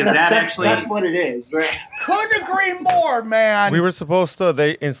history? Yeah, that's what it is, right? Couldn't agree more, man. We were supposed to.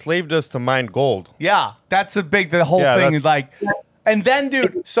 They enslaved us to mine gold. Yeah, that's the whole thing is like. And then,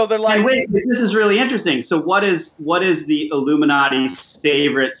 dude, so they're like, wait, this is really interesting. So what is the Illuminati's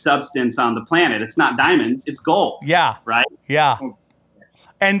favorite substance on the planet? It's not diamonds, it's gold. Yeah. Right? Yeah.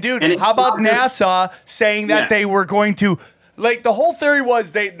 And dude, how about NASA saying that they were going to, like, the whole theory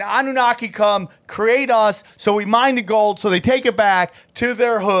was the Anunnaki come, create us, so we mine the gold, so they take it back to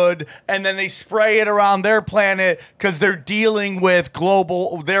their hood, and then they spray it around their planet because they're dealing with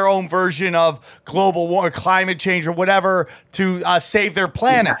their own version of global war, climate change, or whatever to save their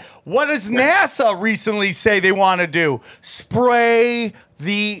planet. Yeah. What does NASA recently say they want to do? Spray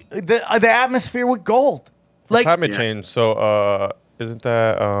the atmosphere with gold. Like climate change. So isn't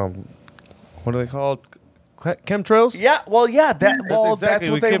that what are they called? Chemtrails? Yeah, well, yeah, that's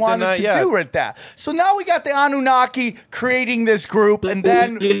what they wanted to do with that. So now we got the Anunnaki creating this group, and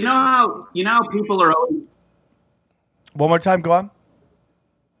then you know how people are. One more time, go on.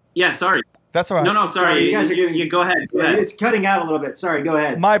 Yeah, sorry. That's all right. No, sorry. You guys are you go ahead. Go ahead. It's cutting out a little bit. Sorry, go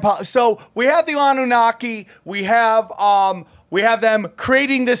ahead. So we have the Anunnaki. We have them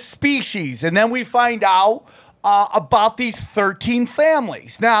creating this species, and then we find out about these 13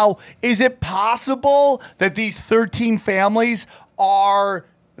 families. Now, is it possible that these 13 families are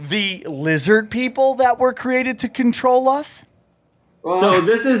the lizard people that were created to control us? So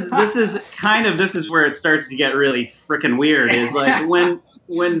this is where it starts to get really freaking weird. Is like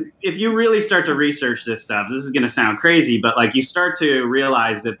when if you really start to research this stuff, this is going to sound crazy, but like you start to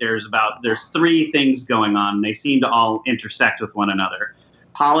realize that there's three things going on. And they seem to all intersect with one another: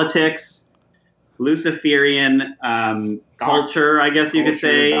 politics, Luciferian culture, I guess you could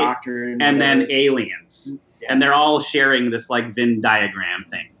say, and then aliens. Yeah. And they're all sharing this like Venn diagram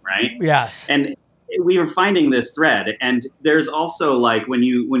thing, right? Yes. And we were finding this thread. And there's also like when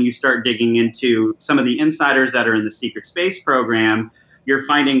you start digging into some of the insiders that are in the secret space program, you're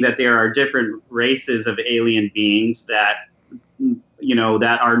finding that there are different races of alien beings that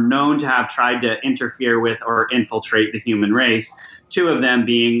that are known to have tried to interfere with or infiltrate the human race. One of them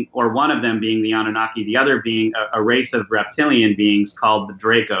being the Anunnaki, the other being a race of reptilian beings called the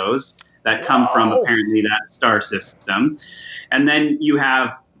Dracos that come from apparently that star system. And then you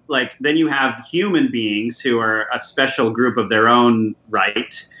have human beings who are a special group of their own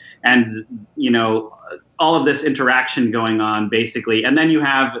right. And, all of this interaction going on basically. And then you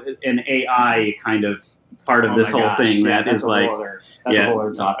have an AI kind of part of this whole thing that is like, that's a whole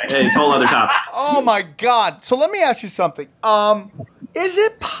other topic. It's a whole other topic. Oh my God. So let me ask you something. Is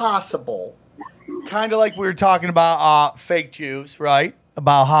it possible, kind of like we were talking about fake Jews, right?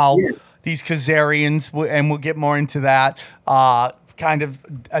 About how these Khazarians, and we'll get more into that, kind of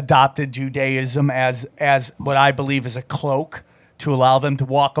adopted Judaism as what I believe is a cloak to allow them to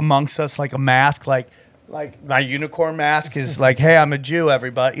walk amongst us like a mask, like my unicorn mask is like, hey, I'm a Jew,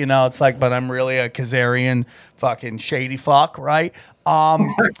 everybody. It's like, but I'm really a Khazarian fucking shady fuck, right?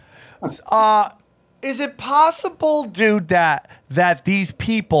 Is it possible, dude, that these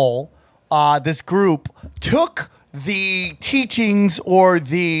people, this group, took the teachings or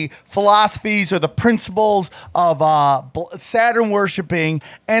the philosophies or the principles of Saturn worshiping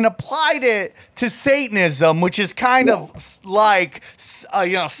and applied it to Satanism, which is kind of like,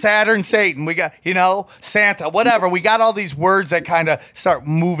 Saturn, Satan. We got, Santa, whatever. We got all these words that kind of start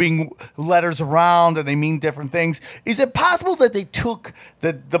moving letters around and they mean different things. Is it possible that they took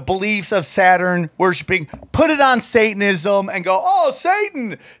the beliefs of Saturn worshiping, put it on Satanism and go, oh,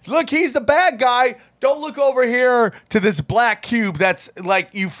 Satan, look, he's the bad guy. Don't look over here to this black cube that's like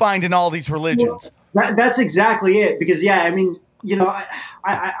you find in all these religions. That's exactly it. Because,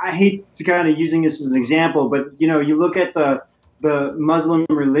 I hate to kind of using this as an example, but, you look at the Muslim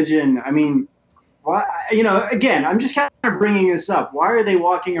religion. I mean, why, again, I'm just kind of bringing this up. Why are they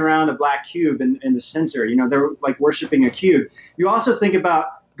walking around a black cube in the center? They're like worshiping a cube. You also think about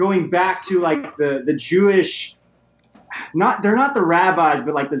going back to like the Jewish. They're not the rabbis,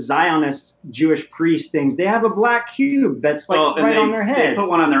 but like the Zionist Jewish priest things. They have a black cube that's like right on their head. They put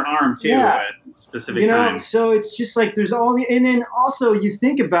one on their arm too at specific times. So it's just like there's and then also you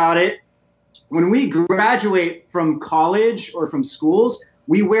think about it, when we graduate from college or from schools,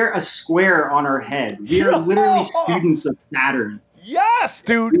 we wear a square on our head. We are literally students of Saturn. Yes,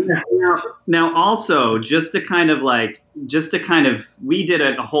 dude. Now, also, just to kind of, we did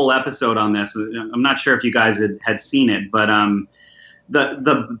a whole episode on this. I'm not sure if you guys had seen it, but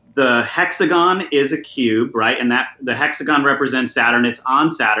the hexagon is a cube, right? And that the hexagon represents Saturn. It's on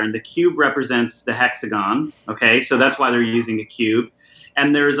Saturn. The cube represents the hexagon. Okay, so that's why they're using a cube.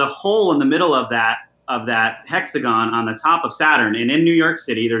 And there's a hole in the middle of that hexagon on the top of Saturn. And in New York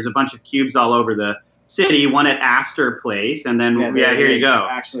City, there's a bunch of cubes all over the city, one at Astor Place, and then here you go.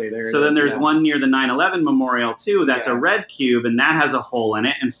 Actually, there's one near the 9/11 memorial too. That's a red cube, and that has a hole in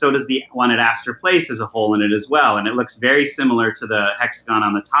it. And so does the one at Astor Place has a hole in it as well, and it looks very similar to the hexagon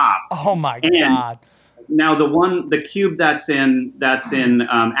on the top. Oh my God! Now the cube that's in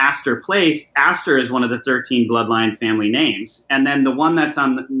Astor Place. Astor is one of the 13 bloodline family names, and then the one that's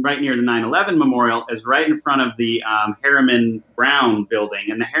right near the 9/11 memorial is right in front of the Harriman Brown building,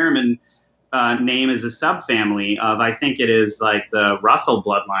 and the Harriman name is a subfamily of, I think it is like the Russell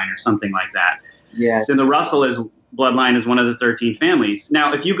bloodline or something like that. Yeah. So the Russell bloodline is one of the 13 families.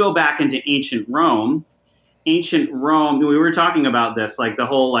 Now, if you go back into ancient Rome, we were talking about this, like the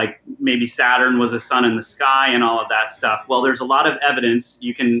whole, like maybe Saturn was a sun in the sky and all of that stuff. Well, there's a lot of evidence.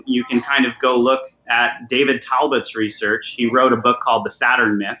 You can kind of go look at David Talbot's research. He wrote a book called The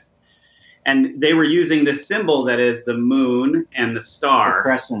Saturn Myth. And they were using this symbol that is the moon and the star. The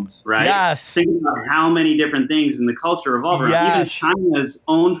crescent. Right? Yes. Think about how many different things in the culture revolve around. Even China's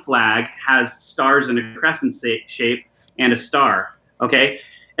own flag has stars in a crescent shape and a star. Okay?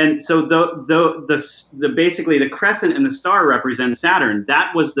 And so basically the crescent and the star represent Saturn.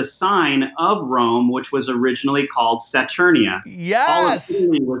 That was the sign of Rome, which was originally called Saturnia. Yes. All of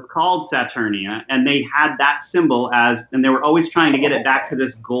Italy was called Saturnia, and they had that symbol and they were always trying to get it back to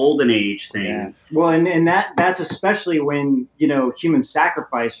this golden age thing. Yeah. Well, and that's especially when, human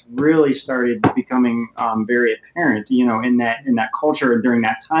sacrifice really started becoming very apparent, in that culture during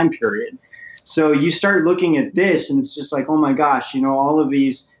that time period. So you start looking at this, and it's just like, oh my gosh, all of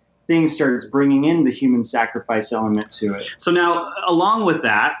these things starts bringing in the human sacrifice element to it. So now, along with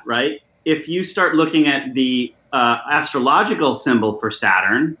that, right, if you start looking at the astrological symbol for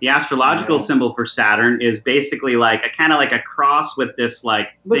Saturn, the astrological symbol for Saturn is basically like a cross with this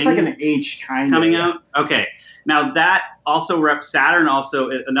looks like an H kind of coming out. Okay. Now that also Saturn also,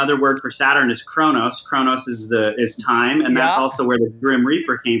 another word for Saturn is Chronos. Chronos is time, and that's also where the Grim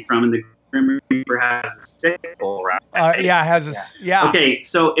Reaper came from, and the Grim Reaper has a sickle, right? Okay,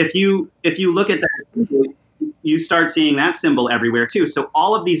 so if you look at that, you start seeing that symbol everywhere too. So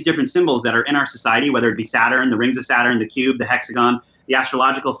all of these different symbols that are in our society, whether it be Saturn, the rings of Saturn, the cube, the hexagon, the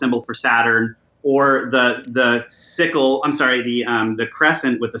astrological symbol for Saturn, or the sickle, the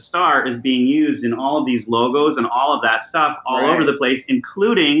crescent with the star, is being used in all of these logos and all of that stuff all over the place,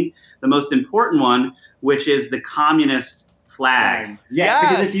 including the most important one, which is the communist flag. Yeah,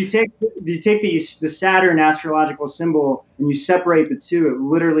 because if you take the Saturn astrological symbol and you separate the two, it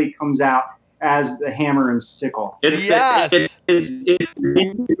literally comes out as the hammer and sickle. It's they're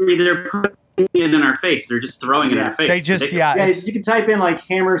putting it in our face. They're just throwing it in our face. They just you can type in like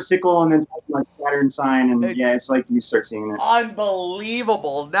hammer, sickle, and then type in like Saturn sign, and it's like you start seeing it.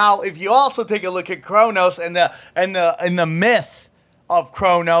 Unbelievable. Now, if you also take a look at Kronos and the myth of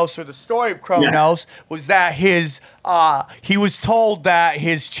Kronos, or the story of Kronos, was that he was told that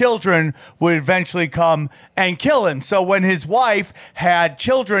his children would eventually come and kill him. So when his wife had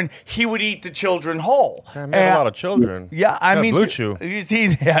children, he would eat the children whole. I had a lot of children. Yeah, I mean, Blue Chew. He's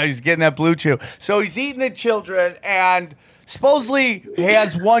getting that Blue Chew. So he's eating the children, and supposedly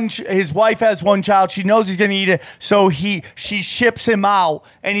his wife has one child. She knows he's going to eat it, so she ships him out,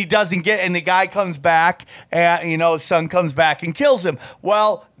 and he doesn't get. And the guy comes back, and his son comes back and kills him.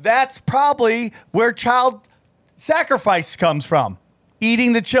 Well, that's probably where child sacrifice comes from,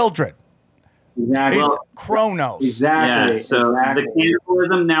 eating the children. Exactly. It's Kronos. Exactly. Yeah, so the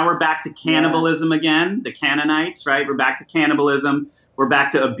cannibalism. Now we're back to cannibalism again. The Canaanites, right? We're back to cannibalism. We're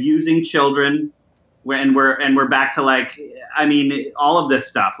back to abusing children. We're back to all of this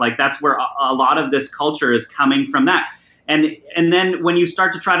stuff. Like that's where a lot of this culture is coming from. That, and then when you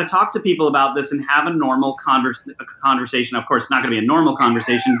start to try to talk to people about this and have a normal conversation, of course it's not going to be a normal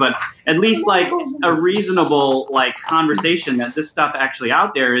conversation, but at least like a reasonable conversation that this stuff actually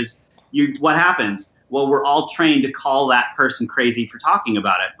out there is. What happens? Well, we're all trained to call that person crazy for talking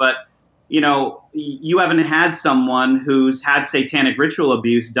about it, but. You haven't had someone who's had satanic ritual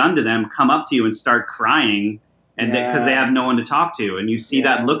abuse done to them come up to you and start crying, and because they have no one to talk to, and you see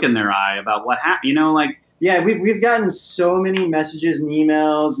that look in their eye about what happened. We've gotten so many messages and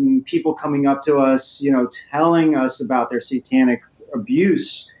emails and people coming up to us, telling us about their satanic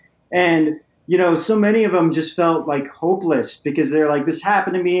abuse, and so many of them just felt like hopeless because they're like, this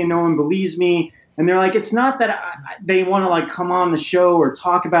happened to me and no one believes me. And they're like, it's not that they want to like come on the show or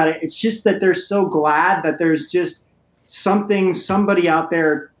talk about it. It's just that they're so glad that there's just somebody out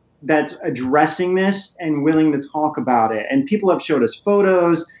there that's addressing this and willing to talk about it. And people have showed us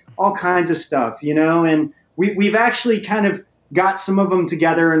photos, all kinds of stuff, and we've actually kind of got some of them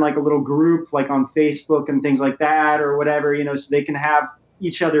together in like a little group, like on Facebook and things like that or whatever, so they can have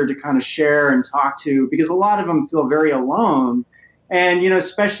each other to kind of share and talk to, because a lot of them feel very alone. And,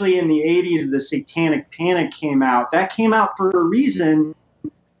 especially in the 80s, the Satanic Panic came out. That came out for a reason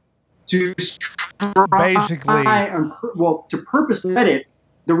to basically, to purposely edit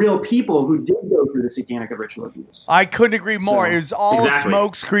the real people who did go through the satanic ritual abuse. I couldn't agree more. So, it's all a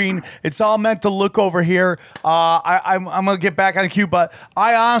smoke screen. It's all meant to look over here. I'm going to get back on the cue, but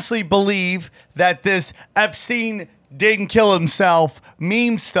I honestly believe that this Epstein didn't kill himself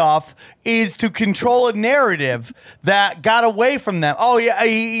meme stuff is to control a narrative that got away from them. Oh yeah,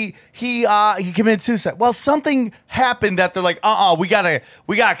 he committed suicide. Well, something happened that they're like, we gotta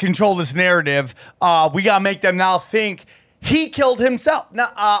control this narrative. We gotta make them now think he killed himself,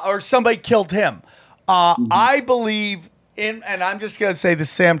 or somebody killed him. I believe in, and I'm just gonna say this,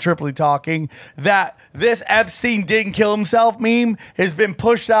 Sam Tripoli talking, that this Epstein didn't kill himself meme has been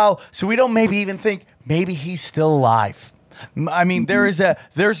pushed out, so we don't maybe even think maybe he's still alive. I mean, there's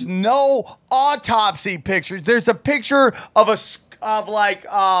no autopsy pictures. There's a picture of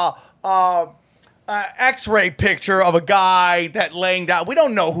X-ray picture of a guy that laying down. We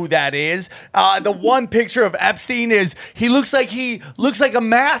don't know who that is. The one picture of Epstein is he looks like a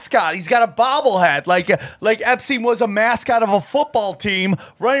mascot. He's got a bobblehead, like Epstein was a mascot of a football team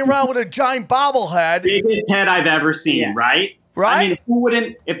running around with a giant bobblehead. Biggest head I've ever seen, right? Right? I mean, who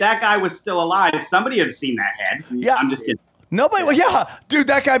wouldn't? If that guy was still alive, somebody would have seen that head. Yeah, I'm just kidding. Nobody, well, yeah, dude,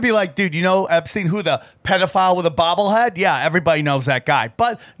 that guy be like, dude, Epstein, who, the pedophile with a bobblehead? Yeah, everybody knows that guy.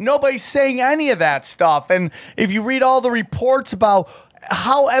 But nobody's saying any of that stuff. And if you read all the reports about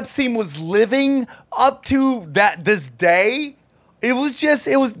how Epstein was living up to this day,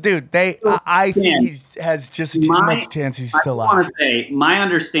 dude, I think he has just too much chance he's still alive. I want to say, my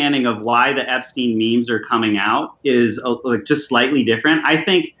understanding of why the Epstein memes are coming out is just slightly different. I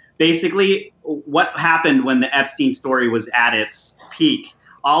think basically what happened when the Epstein story was at its peak,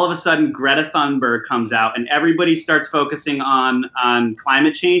 all of a sudden Greta Thunberg comes out and everybody starts focusing on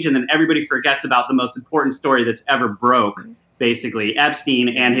climate change, and then everybody forgets about the most important story that's ever broke, basically, Epstein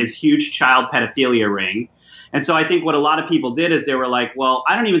and his huge child pedophilia ring. And so I think what a lot of people did is they were like, well,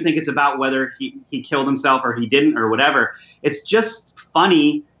 I don't even think it's about whether he killed himself or he didn't or whatever. It's just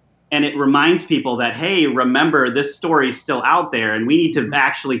funny. And it reminds people that, hey, remember, this story's still out there, and we need to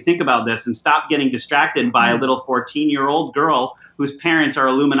actually think about this and stop getting distracted by a little 14-year-old girl whose parents are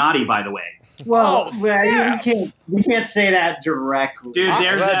Illuminati, by the way. Well, we can't say that directly. Dude,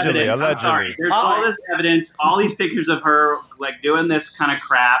 there's evidence. I'm sorry. There's all this evidence, all these pictures of her like doing this kind of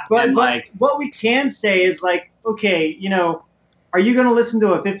crap. But what we can say is like, okay, are you going to listen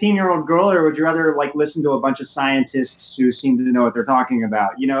to a 15-year-old girl, or would you rather like listen to a bunch of scientists who seem to know what they're talking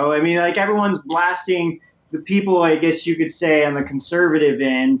about? I mean, like everyone's blasting the people, I guess you could say, on the conservative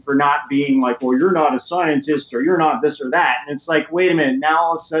end for not being like, well, you're not a scientist or you're not this or that. And it's like, wait a minute, now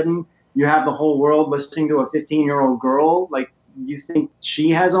all of a sudden you have the whole world listening to a 15-year-old girl. Like, you think she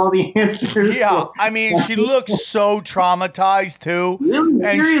has all the answers? Yeah, I mean, she looks so traumatized too. Really?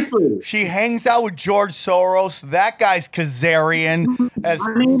 And Seriously? She hangs out with George Soros. That guy's Kazarian as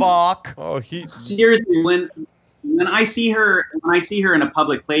fuck. Oh, seriously, when I see her in a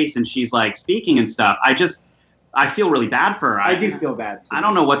public place and she's like speaking and stuff, I feel really bad for her. I do feel bad too. I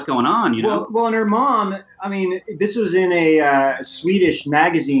don't know what's going on, Well, and her mom, I mean, this was in a Swedish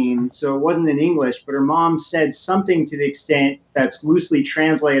magazine, so it wasn't in English, but her mom said something to the extent that's loosely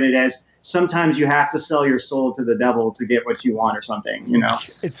translated as, sometimes you have to sell your soul to the devil to get what you want or something,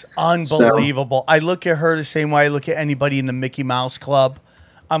 It's unbelievable. So, I look at her the same way I look at anybody in the Mickey Mouse Club.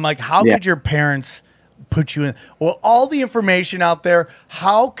 I'm like, how could your parents put you in? Well, all the information out there,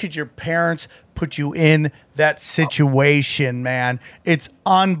 how could your parents put you in that situation, man? It's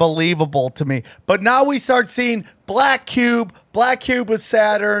unbelievable to me. But now we start seeing Black Cube with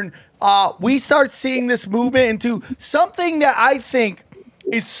Saturn. We start seeing this movement into something that I think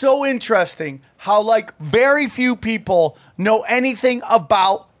is so interesting, how like very few people know anything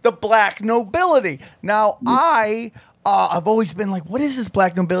about the black nobility. Now, I've always been like, what is this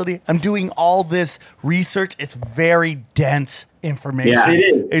black nobility? I'm doing all this research. It's very dense information. Yeah, it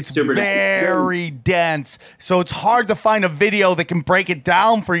is. It's super very dense. So it's hard to find a video that can break it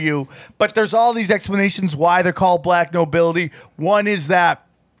down for you. But there's all these explanations why they're called black nobility. One is that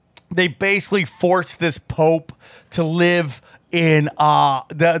they basically forced this pope to live in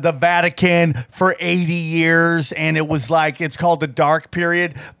the Vatican for 80 years, and it was like, it's called the dark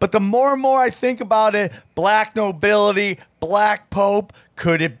period. But the more and more I think about it, black nobility, black pope,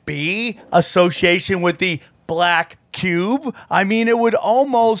 could it be association with the black cube? I mean, it would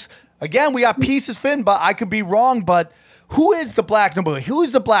almost, again, we got pieces fitting, but I could be wrong. But who is the black nobility? Who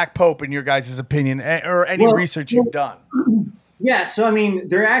is the black pope in your guys' opinion, or any research you've done? Yeah, so I mean,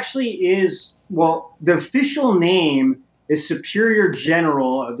 there actually is, well, the official name is Superior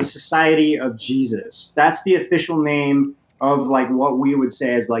General of the Society of Jesus. That's the official name of like what we would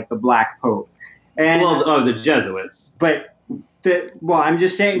say as like the Black Pope. And the Jesuits. But I'm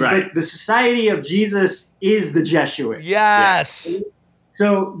just saying, right. But the Society of Jesus is the Jesuits. Yes.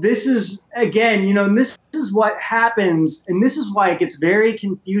 So this is, again, you know, and this is what happens, and this is why it gets very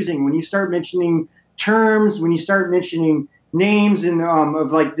confusing when you start mentioning terms, when you start mentioning names and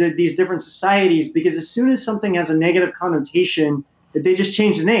of like these different societies, because as soon as something has a negative connotation, they just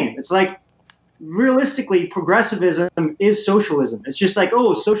change the name. It's like, realistically, progressivism is socialism. It's just like,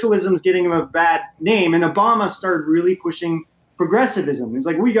 oh, socialism is getting a bad name, and Obama started really pushing progressivism. It's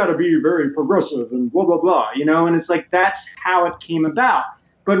like, we got to be very progressive and blah, blah, blah, you know, and it's like, that's how it came about.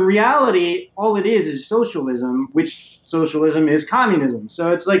 But in reality, all it is socialism, which socialism is communism.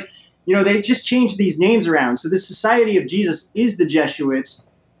 So it's like, you know, they just changed these names around. So the Society of Jesus is the Jesuits,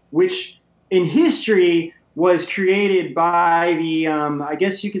 which in history was created by the, I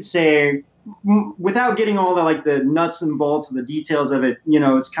guess you could say, without getting all the like the nuts and bolts of the details of it, you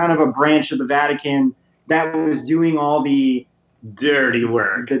know, it's kind of a branch of the Vatican that was doing all the dirty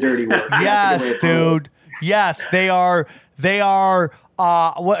work. The dirty work. Yes, dude. Yes, they are.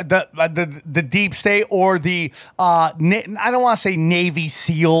 What the deep state, or the I don't want to say Navy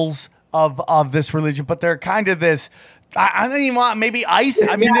SEALs of this religion, but they're kind of this. I don't even want, maybe ISIS.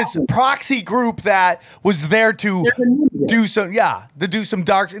 I mean, this proxy group that was there to do some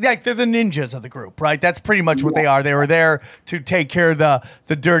dark. Like, they're the ninjas of the group, right? That's pretty much what they are. They were there to take care of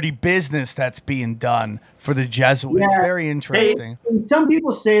the dirty business that's being done for the Jesuits. Yeah. Very interesting. Some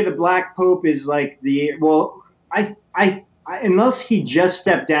people say the Black Pope is like I unless he just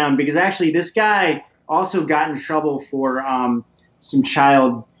stepped down, because actually this guy also got in trouble for some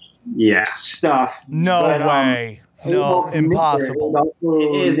child stuff. No way. No, impossible.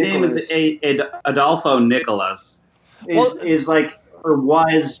 His name is Adolfo Nicolas. Is like, or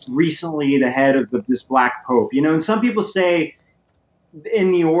was recently the head of this Black Pope. You know, and some people say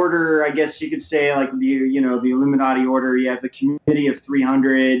in the order, I guess you could say like the Illuminati order, you have the Committee of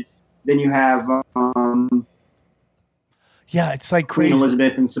 300, then you have it's like crazy. Queen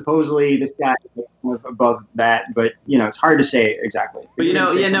Elizabeth, and supposedly this guy is above that, but you know, it's hard to say exactly. But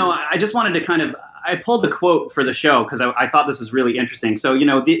I just wanted to I pulled the quote for the show because I thought this was really interesting. So, you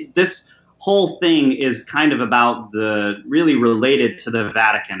know, this whole thing is kind of about really related to the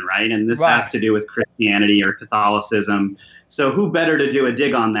Vatican, right? And this has to do with Christianity or Catholicism. So who better to do a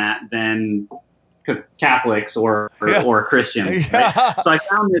dig on that than Catholics or Christians? Yeah. Right? So I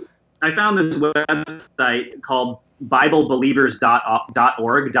found this website called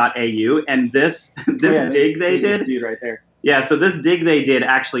BibleBelievers.org.au, and this dig they did. This dude right there. Yeah, so this dig they did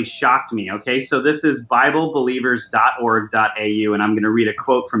actually shocked me, okay? So this is BibleBelievers.org.au, and I'm going to read a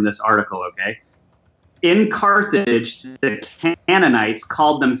quote from this article, okay? In Carthage, the Canaanites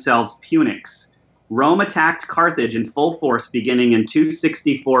called themselves Punics. Rome attacked Carthage in full force beginning in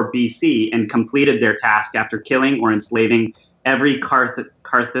 264 BC and completed their task after killing or enslaving every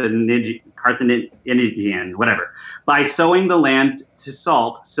Carthaginian, whatever, by sowing the land to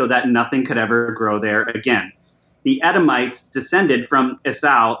salt so that nothing could ever grow there again. The Edomites, descended from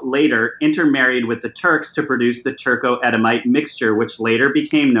Esau, later intermarried with the Turks to produce the Turco-Edomite mixture, which later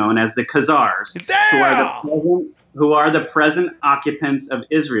became known as the Khazars, who are the present occupants of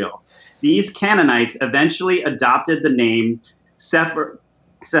Israel. These Canaanites eventually adopted the name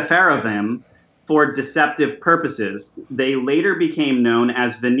Sepharvim for deceptive purposes. They later became known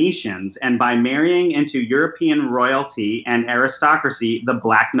as Venetians, and by marrying into European royalty and aristocracy, the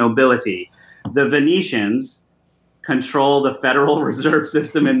black nobility. The Venetians control the Federal Reserve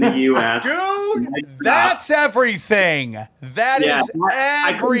System in the U.S. Dude, that's everything. That is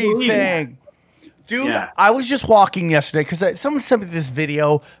everything. Dude, I was just walking yesterday because someone sent me this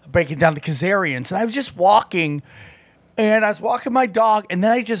video breaking down the Khazarians, and I was just walking, and I was walking my dog, and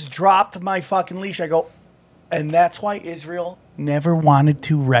then I just dropped my fucking leash. I go, and that's why Israel never wanted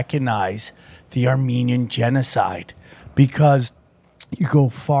to recognize the Armenian genocide, because you go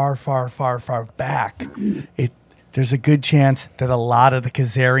far, far, far, far back. There's a good chance that a lot of the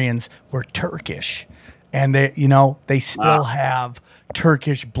Khazarians were Turkish, and they still have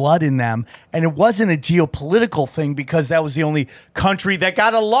Turkish blood in them. And it wasn't a geopolitical thing because that was the only country that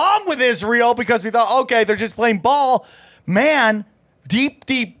got along with Israel because we thought, okay, they're just playing ball. Man,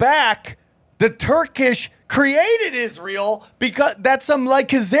 deep back, the Turkish created Israel because that's some like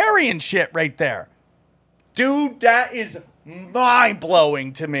Khazarian shit right there. Dude, that is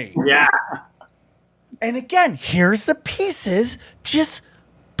mind-blowing to me. Yeah. And again, here's the pieces just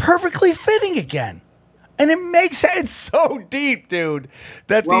perfectly fitting again. And it makes it so deep, dude.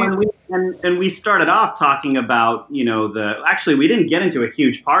 That and we started off talking about, actually we didn't get into a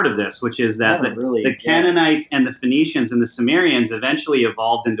huge part of this, which is that the Canaanites and the Phoenicians and the Sumerians eventually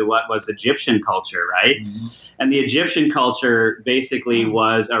evolved into what was Egyptian culture, right? Mm-hmm. And the Egyptian culture basically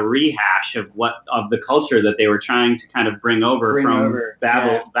was a rehash of the culture that they were trying to kind of bring over from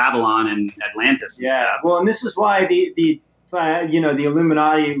Babylon and Atlantis. And stuff. Well, and this is why the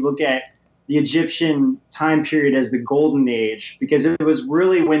Illuminati look at the Egyptian time period as the golden age, because it was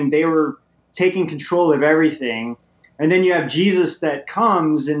really when they were taking control of everything. And then you have Jesus that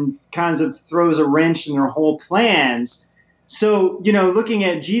comes and kind of throws a wrench in their whole plans. So, looking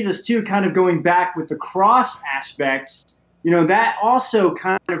at Jesus too, kind of going back with the cross aspect, that also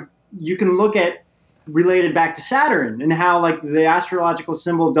kind of, you can look at related back to Saturn and how like the astrological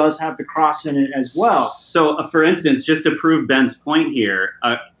symbol does have the cross in it as well. So for instance, just to prove Ben's point here,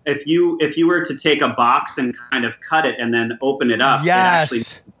 if you were to take a box and kind of cut it and then open it up, it actually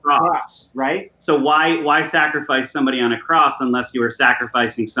cross, right? So why sacrifice somebody on a cross unless you were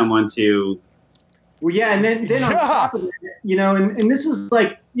sacrificing someone to? Well, yeah, and then on top of it, and this is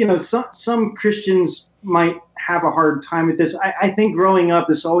like, some Christians might have a hard time with this. I think growing up,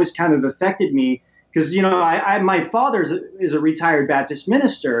 this always kind of affected me because my father is a retired Baptist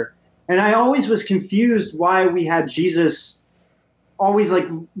minister, and I always was confused why we had Jesus always like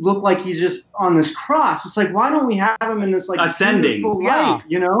look like he's just on this cross. It's like, why don't we have him in this like ascending light,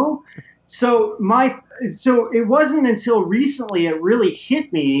 So it wasn't until recently it really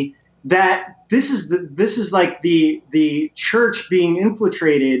hit me that this is like the church being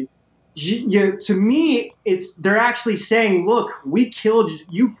infiltrated. To me, they're actually saying, look, we killed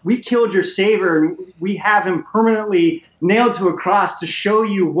your Savior, and we have him permanently nailed to a cross to show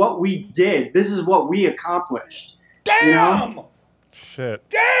you what we did. This is what we accomplished. Damn. Shit.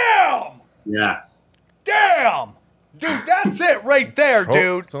 Damn! Yeah. Damn! Dude, that's it right there,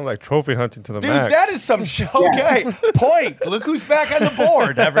 dude. Sounds like trophy hunting to the max. max. Dude, that is some shit. Okay, point. Look who's back on the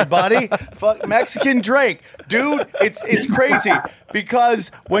board, everybody. Fuck Mexican Drake. Dude, it's crazy because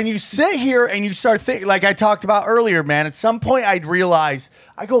when you sit here and you start thinking, like I talked about earlier, man, at some point I'd realize,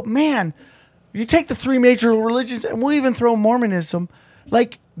 I go, man, you take the three major religions and we'll even throw Mormonism,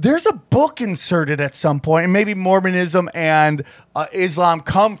 like, there's a book inserted at some point, and maybe Mormonism and Islam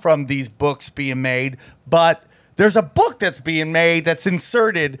come from these books being made, but there's a book that's being made that's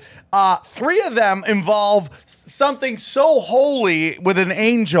inserted. 3 of them involve something so holy with an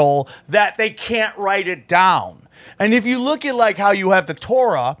angel that they can't write it down. And if you look at like how you have the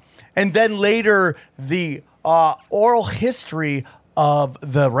Torah, and then later the oral history of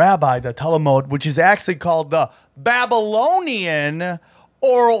the rabbi, the Talmud, which is actually called the Babylonian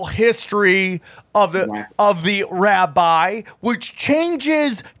oral history of the rabbi, which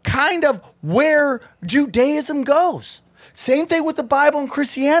changes kind of where Judaism goes. Same thing with the Bible and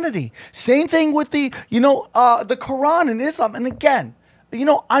Christianity. Same thing with the Quran and Islam. And again,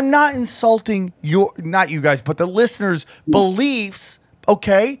 I'm not insulting not you guys, but the listeners' beliefs.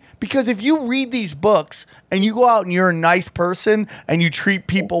 Okay? Because if you read these books and you go out and you're a nice person and you treat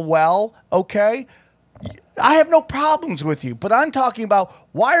people well, okay? I have no problems with you, but I'm talking about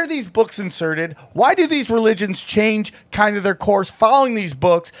why are these books inserted? Why do these religions change kind of their course following these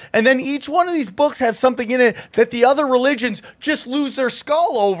books? And then each one of these books have something in it that the other religions just lose their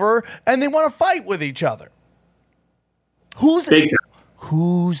skull over and they want to fight with each other.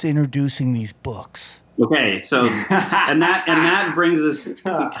 Who's introducing these books? Okay, so and that brings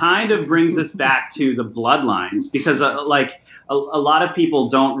us back to the bloodlines, because a lot of people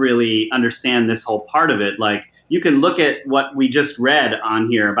don't really understand this whole part of it. Like, you can look at what we just read on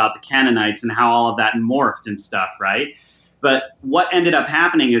here about the Canaanites and how all of that morphed and stuff, right? But what ended up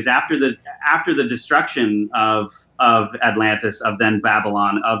happening is after the destruction of Atlantis, of then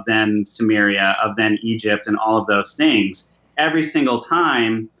Babylon, of then Sumeria, of then Egypt, and all of those things, every single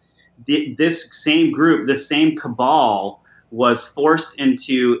time this same group, this same cabal, was forced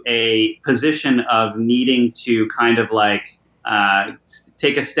into a position of needing to kind of like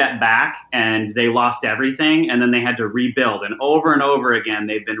take a step back, and they lost everything, and then they had to rebuild. And over again,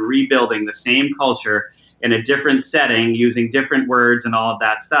 they've been rebuilding the same culture in a different setting, using different words and all of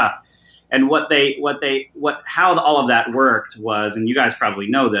that stuff. And how all of that worked was, and you guys probably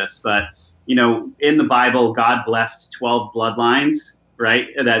know this, but in the Bible, God blessed 12 bloodlines, right?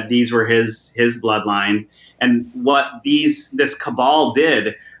 That these were his bloodline. And what this cabal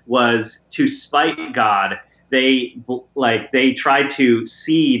did was, to spite God, they tried to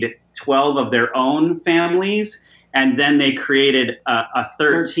seed 12 of their own families, and then they created a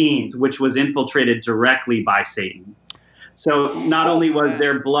 13th, which was infiltrated directly by Satan. So not only was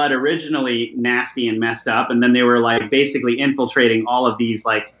their blood originally nasty and messed up, and then they were basically infiltrating all of these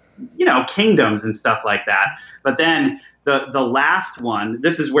kingdoms and stuff like that. But then the last one,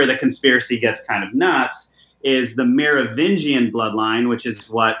 this is where the conspiracy gets kind of nuts, is the Merovingian bloodline, which is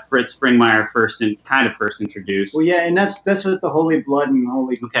what Fritz Springmeier first introduced. Well, yeah, and that's what the Holy Blood and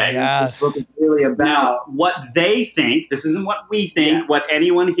Holy this book is really about. Now, what they think, this isn't what we think, what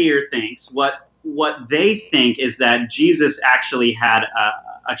anyone here thinks, what they think is that Jesus actually had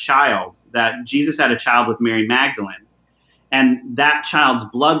a child, that Jesus had a child with Mary Magdalene. And that child's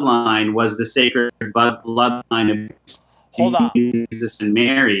bloodline was the sacred bloodline of Jesus and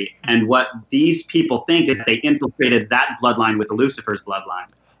Mary. And what these people think is that they infiltrated that bloodline with Lucifer's bloodline.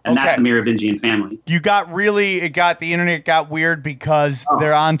 And that's the Merovingian family. The internet got weird because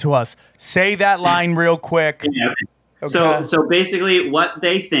they're on to us. Say that line real quick. Yeah. Okay. So basically what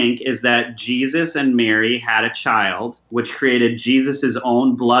they think is that Jesus and Mary had a child, which created Jesus's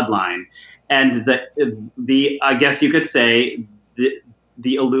own bloodline. And the I guess you could say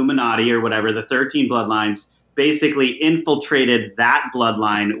the Illuminati or whatever, the 13 bloodlines, basically infiltrated that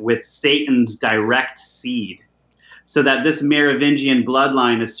bloodline with Satan's direct seed. So that this Merovingian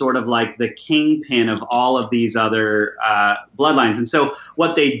bloodline is sort of like the kingpin of all of these other bloodlines. And so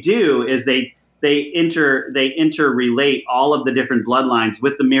what they do is they interrelate all of the different bloodlines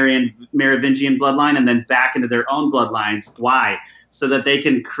with the Merovingian bloodline and then back into their own bloodlines. Why? So that they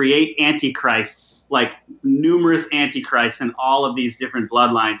can create antichrists, like numerous antichrists in all of these different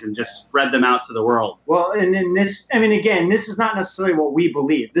bloodlines, and just spread them out to the world. Well, and then this is not necessarily what we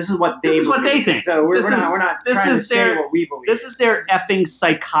believe. This is what they think. So we're not trying to say what we believe. This is their effing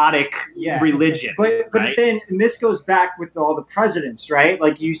psychotic religion. But right? then, and this goes back with all the presidents, right?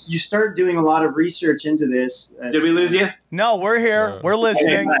 Like you start doing a lot of research into this. Did we lose you? No, we're here. We're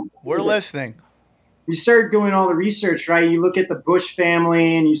listening. We're listening. You start doing all the research, right? You look at the Bush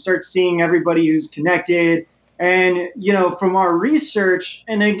family and you start seeing everybody who's connected. And, from our research,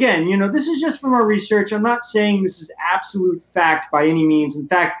 and again, this is just from our research. I'm not saying this is absolute fact by any means. In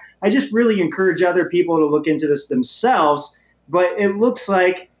fact, I just really encourage other people to look into this themselves. But it looks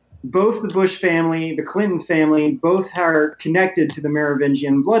like both the Bush family, the Clinton family, both are connected to the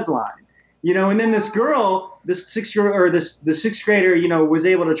Merovingian bloodline. And then this girl, the sixth grader, was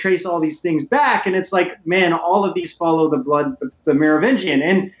able to trace all these things back. And it's like, man, all of these follow the Merovingian.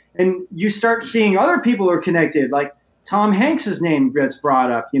 And you start seeing other people are connected, like Tom Hanks's name gets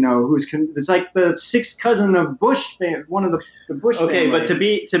brought up, it's like the sixth cousin of Bush, one of the Bush family. Okay, but to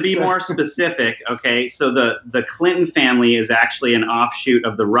be more specific, so the Clinton family is actually an offshoot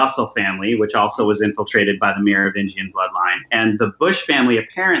of the Russell family, which also was infiltrated by the Merovingian bloodline. And the Bush family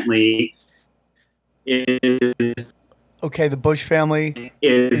apparently is the Bush family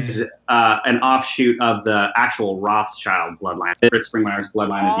is an offshoot of the actual Rothschild bloodline, Fritz Springmeier's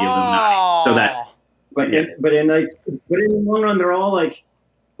bloodline of the Illuminati. So that, but in the long run, they're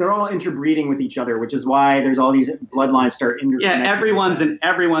all interbreeding with each other, which is why there's all these bloodlines start interconnecting. Yeah,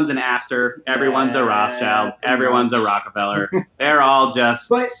 everyone's an Astor, everyone's a Rothschild, everyone's a Rockefeller. They're all just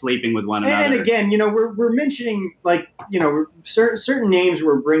sleeping with one another. And again, we're mentioning certain names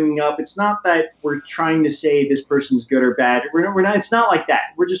we're bringing up. It's not that we're trying to say this person's good or bad. We're not. It's not like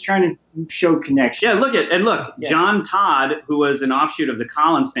that. We're just trying to show connection. Yeah, look. John Todd, who was an offshoot of the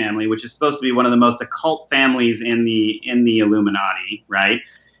Collins family, which is supposed to be one of the most occult families in the Illuminati, right?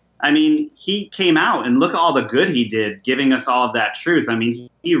 I mean, he came out and look at all the good he did, giving us all of that truth. I mean,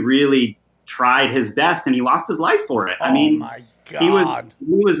 he really tried his best, and he lost his life for it. I mean, my God.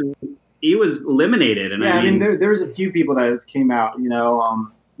 He was eliminated. And I mean, there's a few people that have came out.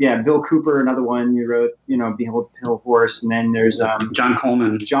 Bill Cooper, another one. You wrote, Behold the Pale Horse, and then there's John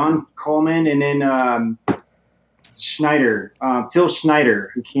Coleman, and then Schneider, Phil Schneider,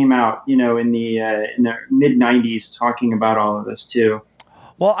 who came out, in the mid '90s, talking about all of this too.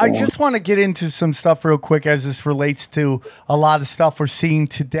 Well, I just want to get into some stuff real quick as this relates to a lot of stuff we're seeing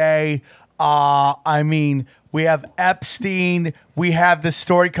today. I mean, we have Epstein. We have this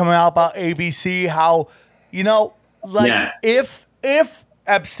story coming out about ABC, how, if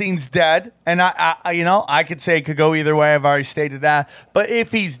Epstein's dead, and I could say it could go either way. I've already stated that. But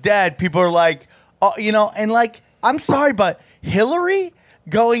if he's dead, people are like, I'm sorry, but Hillary,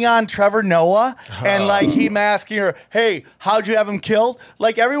 going on Trevor Noah and like him asking her, hey, how'd you have him killed?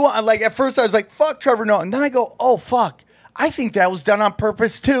 Like everyone, like at first I was like, fuck Trevor Noah. And then I go, oh, fuck. I think that was done on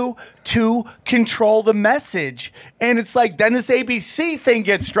purpose too, to control the message. And it's like, then this ABC thing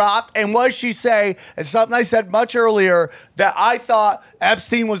gets dropped. And what does she say? It's something I said much earlier, that I thought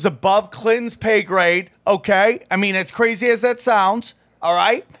Epstein was above Clinton's pay grade. Okay. I mean, as crazy as that sounds. All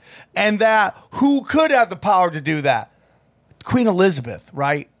right. And that who could have the power to do that? Queen Elizabeth.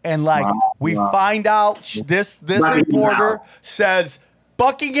 Right. And like we find out this reporter says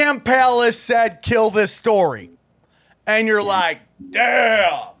Buckingham Palace said, kill this story. And you're like,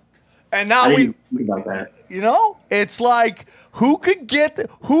 damn. And now think about that. It's like, who could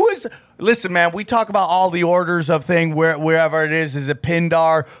listen, man, we talk about all the orders of thing wherever it is it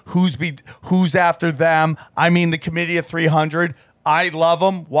Pindar? Who's after them? I mean, the Committee of 300. I love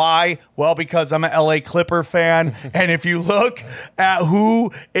them. Why? Well, because I'm an LA Clipper fan. And if you look at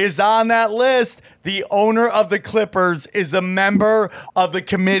who is on that list, the owner of the Clippers is a member of the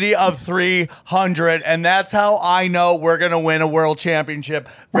Committee of 300. And that's how I know we're going to win a world championship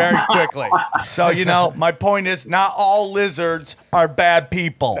very quickly. So, my point is not all lizards are bad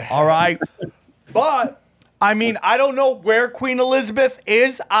people. All right. But, I mean, I don't know where Queen Elizabeth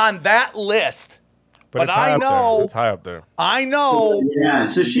is on that list. But I know it's high up there. I know. Yeah,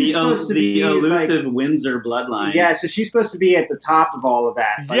 so she's supposed to be the elusive Windsor bloodline. Yeah, so she's supposed to be at the top of all of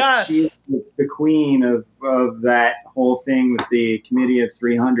that. Yes, she's the queen of that whole thing with the Committee of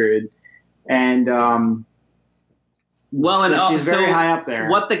 300, and she's very high up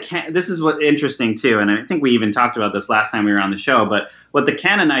there. This is what interesting too, and I think we even talked about this last time we were on the show. But what the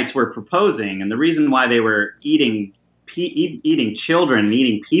Canaanites were proposing, and the reason why they were eating children and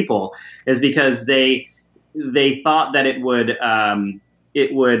eating people is because they thought that it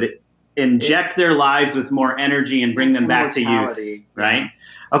would inject their lives with more energy and bring them back to youth, right?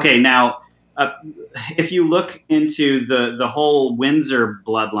 Okay, now if you look into the whole Windsor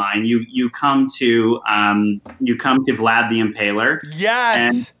bloodline, you come to Vlad the Impaler. Yes.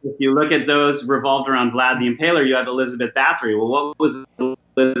 And if you look at those revolved around Vlad the Impaler, you have Elizabeth Bathory. Well, what was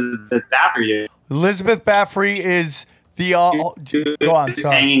Elizabeth Bathory? Elizabeth Bathory is go on,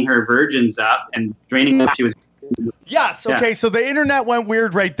 hanging her virgins up and draining them. She was. Yes. Okay. Yeah. So the internet went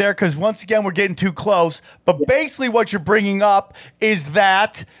weird right there because once again we're getting too close. But basically, what you're bringing up is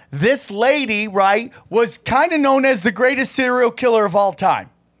that this lady, right, was kind of known as the greatest serial killer of all time.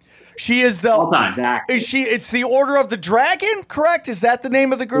 She is exactly. It's the Order of the Dragon, correct? Is that the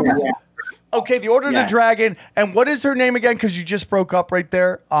name of the group? Yeah. Okay, the Order of the Dragon. And what is her name again? Because you just broke up right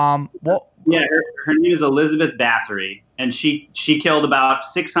there. Yeah, her name is Elizabeth Bathory, and she killed about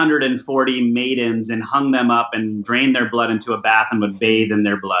 640 maidens and hung them up and drained their blood into a bath and would bathe in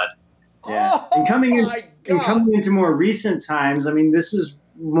their blood. Yeah, and coming into more recent times, I mean, this is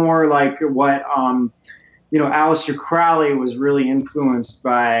more like what Aleister Crowley was really influenced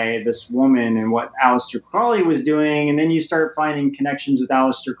by this woman and what Aleister Crowley was doing, and then you start finding connections with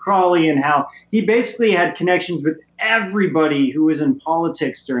Aleister Crowley and how he basically had connections with everybody who was in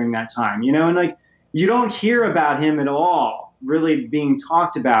politics during that time, and like you don't hear about him at all really being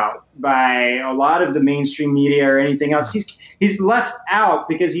talked about by a lot of the mainstream media or anything else. He's left out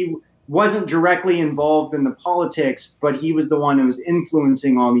because he wasn't directly involved in the politics, but he was the one who was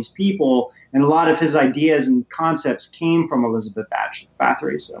influencing all these people, and a lot of his ideas and concepts came from Elizabeth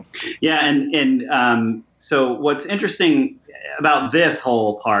Bathory. So yeah, and so what's interesting about this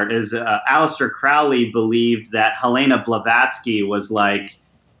whole part is Aleister Crowley believed that Helena Blavatsky was like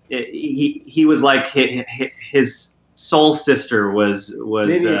he was like his soul sister was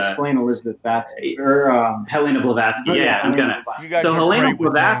maybe explain Elizabeth Bathory or Helena Blavatsky. Yeah, I'm gonna. So Helena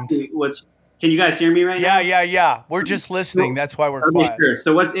Blavatsky was. Can you guys hear me right now? Yeah. We're just listening. That's why we're quiet. Sure.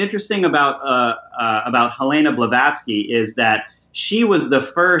 So what's interesting about Helena Blavatsky is that she was the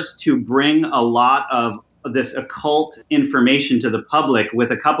first to bring a lot of this occult information to the public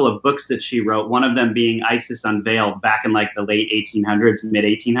with a couple of books that she wrote, one of them being Isis Unveiled back in like the late 1800s, mid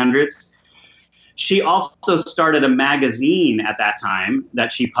 1800s. She also started a magazine at that time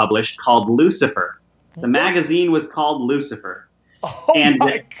that she published called Lucifer. The magazine was called Lucifer. Oh and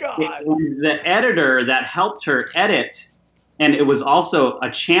my God. The editor that helped her edit, and it was also a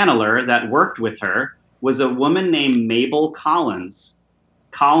channeler that worked with her, was a woman named Mabel Collins.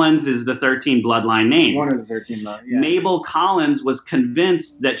 Collins is the 13 bloodline name. One of the 13 bloodlines. Yeah. Mabel Collins was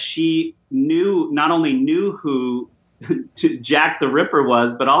convinced that she not only knew who Jack the Ripper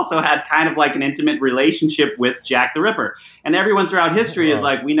was, but also had kind of like an intimate relationship with Jack the Ripper. And everyone throughout history is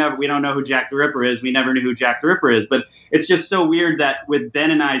like, we don't know who Jack the Ripper is. We never knew who Jack the Ripper is. But it's just so weird that with Ben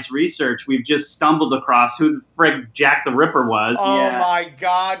and I's research, we've just stumbled across who the frig Jack the Ripper was. Oh my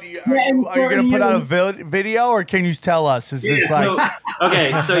God! Are you going to put out a video, or can you tell us? Is this like?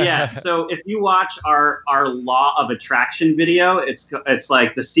 Okay, so if you watch our Law of Attraction video, it's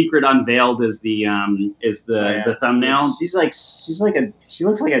like The Secret Unveiled is the thumbnail. She looks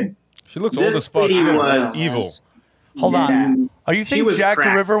old as fuck. She was evil. Hold on. Are you thinking Jack the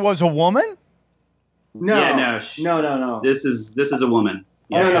Ripper was a woman? No. Yeah, No. This is a woman.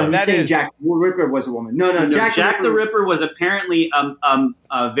 Yeah. No. He's saying Jack the Ripper was a woman. No. Jack the Ripper was apparently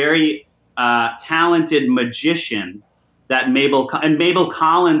a very talented magician that Mabel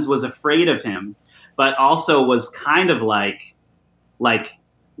Collins was afraid of him, but also was kind of like.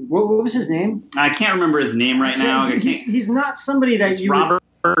 What was his name? I can't remember his name right now. He's not somebody that you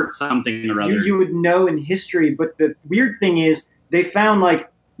Robert something or other. You would know in history, but the weird thing is they found like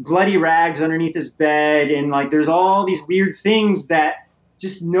bloody rags underneath his bed, and like there's all these weird things that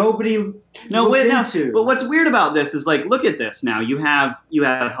just nobody into. But what's weird about this is like, look at this now. You have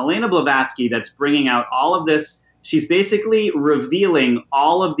Helena Blavatsky that's bringing out all of this. She's basically revealing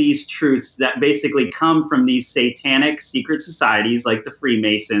all of these truths that basically come from these satanic secret societies like the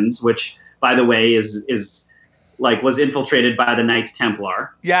Freemasons, which, by the way, was infiltrated by the Knights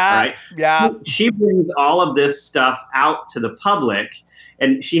Templar. Yeah. Right? Yeah. She brings all of this stuff out to the public,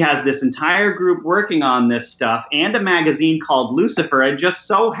 and she has this entire group working on this stuff and a magazine called Lucifer. It just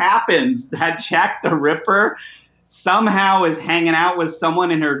so happens that Jack the Ripper somehow is hanging out with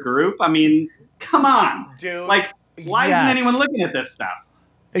someone in her group. I mean, come on, dude. Like, why isn't anyone looking at this stuff?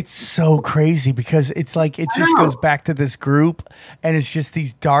 It's so crazy because it's like it just goes back to this group, and it's just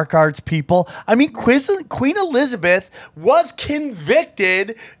these dark arts people. I mean, Queen Elizabeth was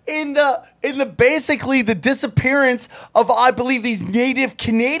convicted in the basically the disappearance of, I believe, these Native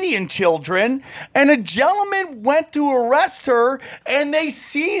Canadian children, and a gentleman went to arrest her, and they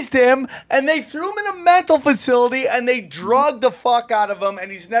seized him, and they threw him in a mental facility, and they drugged the fuck out of him,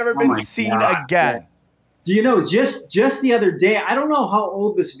 and he's never been seen again. Yeah. Do you know, just the other day, I don't know how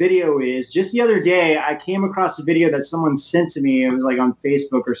old this video is. Just the other day, I came across a video that someone sent to me. It was like on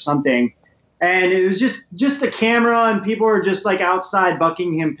Facebook or something. And it was just a camera, and people are just like outside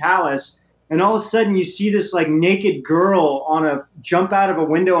Buckingham Palace. And all of a sudden you see this like naked girl jump out of a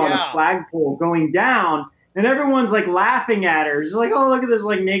window on a flagpole going down. And everyone's like laughing at her. It's like, oh, look at this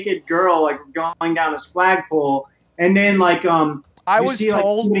like naked girl like going down this flagpole. And then like, I was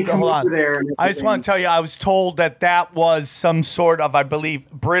told, hold on. I just want to tell you, I was told that was some sort of, I believe,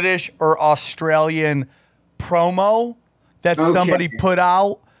 British or Australian promo that somebody put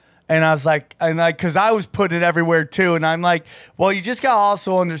out. And I was like, because I was putting it everywhere too. And I'm like, well, you just got to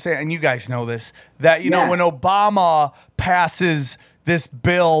also understand, and you guys know this, that, you know, when Obama passes this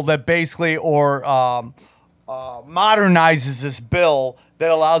bill that basically, modernizes this bill that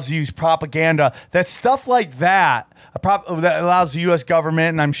allows you to use propaganda, that stuff like that, that allows the U.S. government,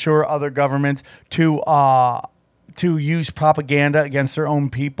 and I'm sure other governments, to use propaganda against their own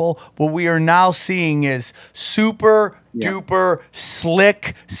people. What we are now seeing is super duper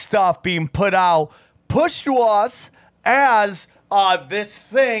slick stuff being pushed to us as this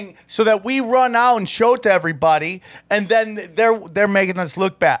thing, so that we run out and show it to everybody, and then they're making us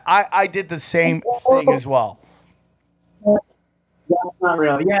look bad. I did the same thing as well. That's not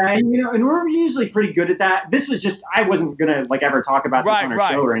real. Yeah, and we're usually pretty good at that. This was just, I wasn't gonna like ever talk about this on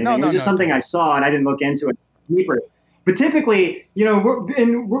our show or anything. It was just something I saw, and I didn't look into it deeper. But typically, we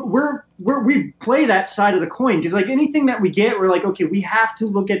play that side of the coin, because like anything that we get, we're like, okay, we have to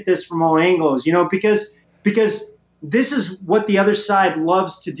look at this from all angles, because this is what the other side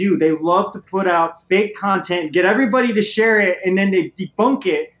loves to do. They love to put out fake content, get everybody to share it, and then they debunk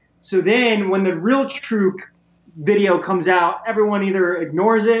it. So then when the real true video comes out, everyone either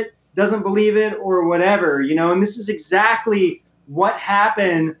ignores it, doesn't believe it, or whatever, and this is exactly what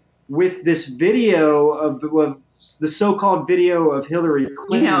happened with this video of the so-called video of Hillary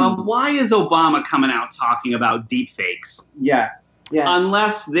Clinton. Yeah, why is Obama coming out talking about deepfakes? Yeah.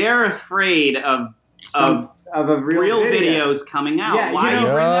 Unless they're afraid of a real videos coming out. Yeah, why you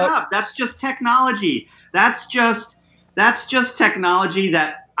bring that up? That's just technology. That's just technology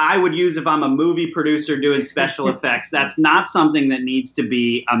that I would use if I'm a movie producer doing special effects. That's not something that needs to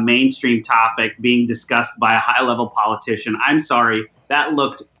be a mainstream topic being discussed by a high-level politician. I'm sorry. That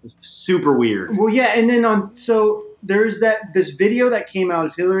looked super weird. Well, yeah, and then so there's this video that came out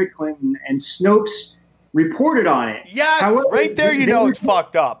of Hillary Clinton, and Snopes reported on it. Yes, however, right there it's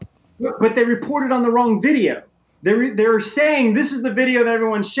fucked up. But they reported on the wrong video. They were saying this is the video that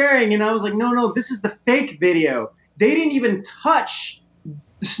everyone's sharing, and I was like, no, this is the fake video. They didn't even touch.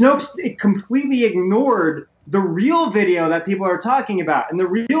 Snopes completely ignored the real video that people are talking about, and the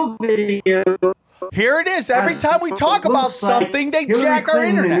real video. Here it is. Every time we talk about something, they Hillary jack our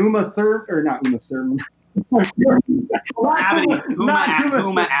Clinton internet. And not Uma Thurman.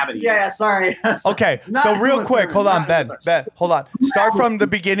 Huma Abedin. Yeah, sorry. Okay, Not so real Uma quick, Thurman, hold on, not Ben, hold on. Start from the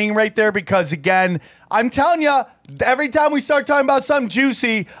beginning right there because, again, I'm telling you, every time we start talking about something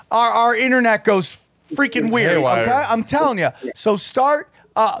juicy, our internet goes freaking weird, haywire. okay? I'm telling you. So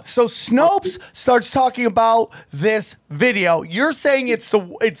so Snopes starts talking about this video. You're saying it's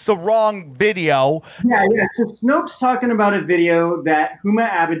the wrong video. Yeah. So Snopes talking about a video that Huma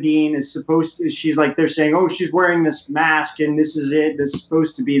Abedin is supposed to. She's like, they're saying, oh, she's wearing this mask and this is it. This is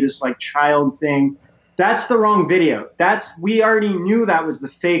supposed to be this like child thing. That's the wrong video. We already knew that was the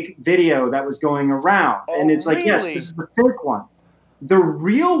fake video that was going around. Oh, and it's like, yes, really? this is the fake one. The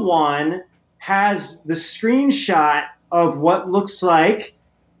real one has the screenshot of what looks like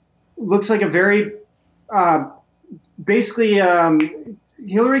a very basically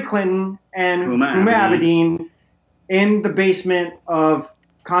Hillary Clinton and Huma Abedin in the basement of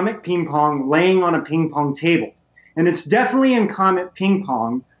Comet Ping Pong laying on a ping pong table. And it's definitely in Comet Ping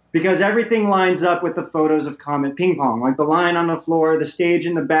Pong because everything lines up with the photos of Comet Ping Pong. Like the line on the floor, the stage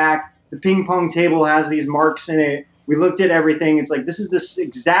in the back, the ping pong table has these marks in it. We looked at everything. It's like, this is this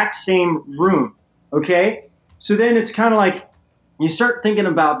exact same room. Okay? So then it's kind of like, you start thinking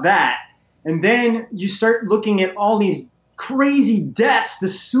about that, and then you start looking at all these crazy deaths, the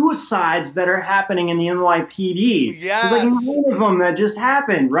suicides that are happening in the NYPD. Yes. There's like 9 of them that just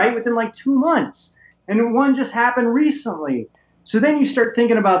happened, right, within like 2 months. And one just happened recently. So then you start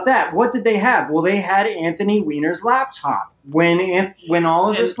thinking about that. What did they have? Well, they had Anthony Weiner's laptop. When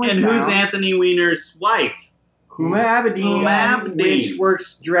all of this went down. And who's Anthony Weiner's wife? Huma Abedin, which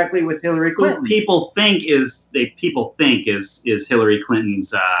works directly with Hillary Clinton. Who people think is Hillary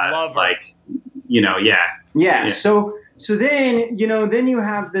Clinton's like, yeah. Yeah. So then you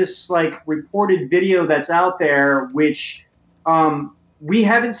have this like reported video that's out there which we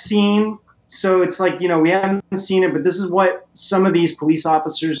haven't seen. So it's like, we haven't seen it, but this is what some of these police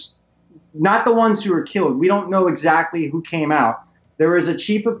officers, not the ones who were killed. We don't know exactly who came out. There was a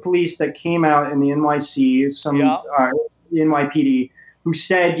chief of police that came out in the NYC, NYPD, who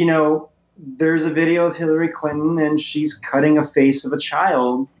said, there's a video of Hillary Clinton and she's cutting a face of a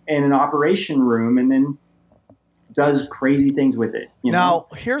child in an operation room and then does crazy things with it. Now,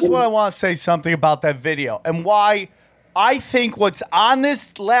 here's what I want to say something about that video and why I think what's on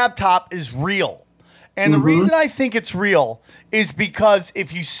this laptop is real. And the reason I think it's real is because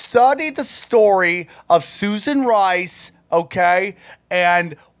if you study the story of Susan Rice, okay,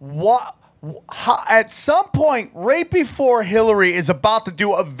 and at some point right before Hillary is about to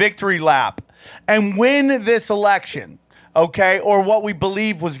do a victory lap and win this election, okay, or what we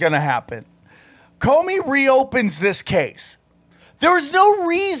believe was going to happen, Comey reopens this case. There was no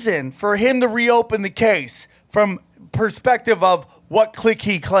reason for him to reopen the case from perspective of what clique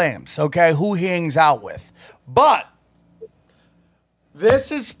he claims, okay, who he hangs out with. But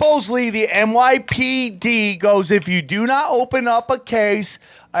this is supposedly the NYPD goes, if you do not open up a case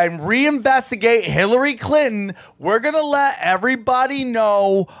and reinvestigate Hillary Clinton, we're going to let everybody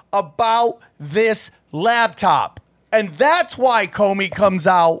know about this laptop. And that's why Comey comes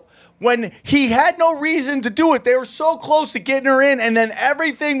out when he had no reason to do it. They were so close to getting her in, and then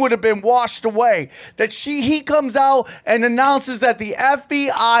everything would have been washed away. That he comes out and announces that the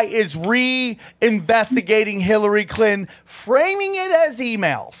FBI is re-investigating Hillary Clinton, framing it as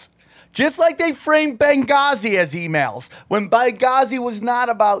emails. Just like they framed Benghazi as emails. When Benghazi was not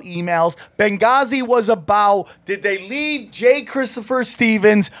about emails, Benghazi was about, did they leave J. Christopher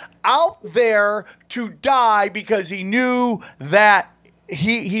Stevens out there to die because he knew that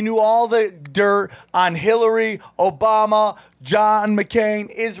he knew all the dirt on Hillary, Obama, John McCain,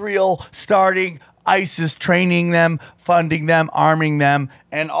 Israel, starting ISIS, training them, funding them, arming them,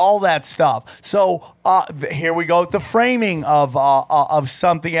 and all that stuff. So here we go with the framing of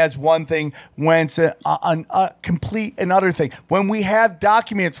something as one thing when it's a complete another thing. When we have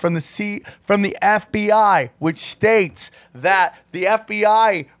documents from the FBI, which states that the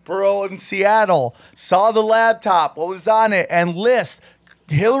FBI bureau in Seattle saw the laptop, what was on it, and lists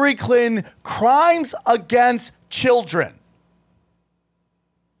Hillary Clinton crimes against children.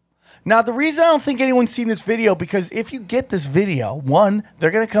 Now, the reason I don't think anyone's seen this video, because if you get this video, 1,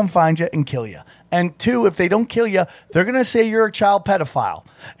 they're going to come find you and kill you. And 2, if they don't kill you, they're going to say you're a child pedophile.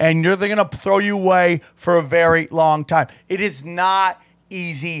 And they're going to throw you away for a very long time. It is not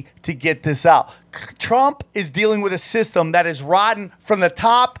easy to get this out. Trump is dealing with a system that is rotten from the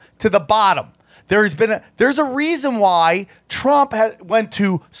top to the bottom. There's a reason why Trump went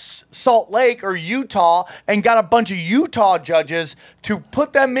to Salt Lake or Utah and got a bunch of Utah judges to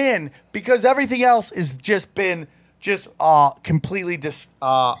put them in, because everything else has just been completely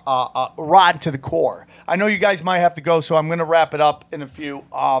rotten to the core. I know you guys might have to go, so I'm going to wrap it up in a few.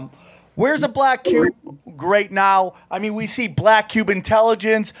 Where's the black cube right now? I mean, we see black cube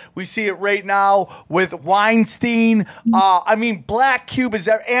intelligence. We see it right now with Weinstein. I mean, black cube is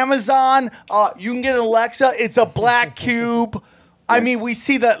there. Amazon. You can get an Alexa. It's a black cube. I mean, we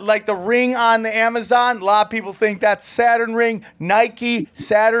see that, like the ring on the Amazon. A lot of people think that's Saturn ring. Nike,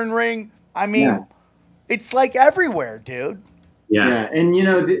 Saturn ring. I mean, it's like everywhere, dude. Yeah. And you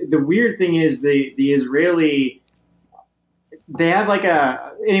know, the weird thing is the Israeli. They have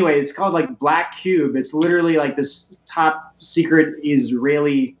anyway, it's called like Black Cube. It's literally like this top secret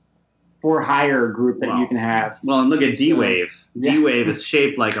Israeli for hire group that you can have. Well, and look at D-Wave. D-Wave is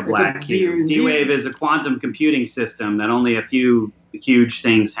shaped like a black cube. D-Wave is a quantum computing system that only a few huge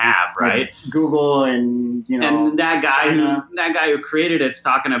things have, right? Like Google and, you know. And that guy who created it's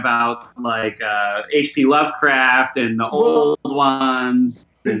talking about like H.P. Lovecraft and the old ones.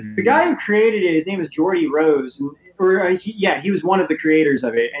 The guy who created it, his name is Jordy Rose, he was one of the creators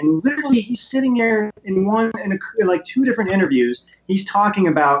of it, and literally he's sitting there in like two different interviews. He's talking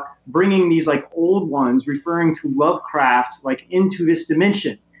about bringing these like old ones, referring to Lovecraft, like into this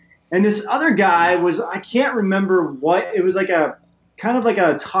dimension. And this other guy I can't remember what it was, like a kind of like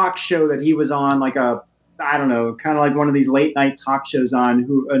a talk show that he was on, like I don't know, kind of like one of these late night talk shows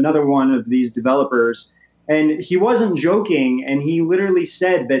another one of these developers. And he wasn't joking, and he literally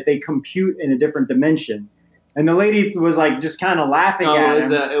said that they compute in a different dimension. And the lady was like just kind of laughing at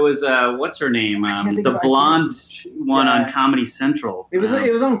him. It was what's her name? The blonde one on Comedy Central. It was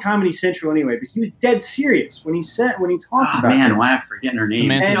on Comedy Central anyway, but he was dead serious when he talked about it. Man, why am I forgetting her name?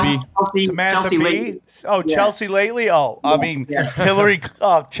 Samantha Bee. Chelsea lately? I mean, Hillary.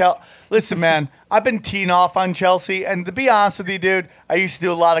 Listen, man, I've been teeing off on Chelsea, and to be honest with you, dude, I used to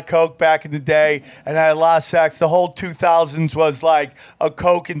do a lot of coke back in the day, and I had a lot of sex. The whole 2000s was like a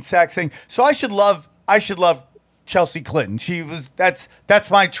coke and sex thing. So I should love Chelsea Clinton. That's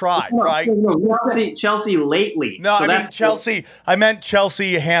my tribe, right? Chelsea lately. No, I meant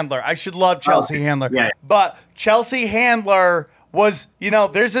Chelsea Handler. I should love Chelsea Handler. Yeah. But Chelsea Handler was,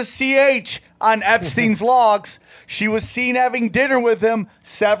 there's a CH on Epstein's logs. She was seen having dinner with him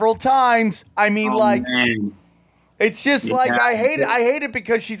several times. I mean, man. It's just I hate it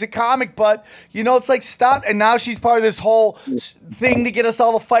because she's a comic, but it's like stop. And now she's part of this whole thing to get us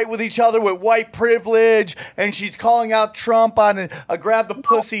all to fight with each other with white privilege. And she's calling out Trump on a grab the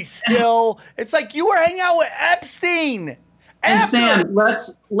pussy still. It's like you were hanging out with Epstein. And Sam,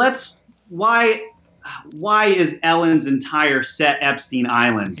 why is Ellen's entire set Epstein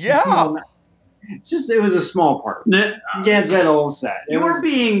Island? Yeah. It was a small part. You can't say the whole set. You were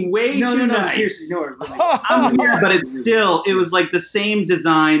being way too nice. Seriously, no, really. I'm here, but it was like the same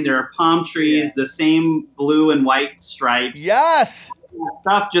design. There are palm trees, the same blue and white stripes. Yes.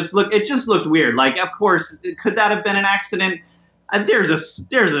 Stuff just looked weird. Like, of course, could that have been an accident? There's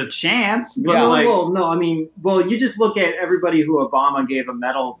a chance. But you just look at everybody who Obama gave a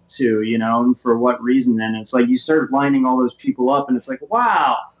medal to, and for what reason. And it's like you start lining all those people up, and it's like,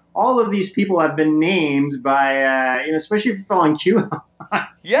 wow. All of these people have been named by, especially if you're following QAnon.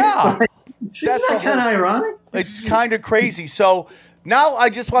 Yeah. That's kind of ironic. It's kind of crazy. So now I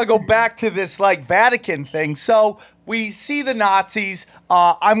just want to go back to this like Vatican thing. So we see the Nazis.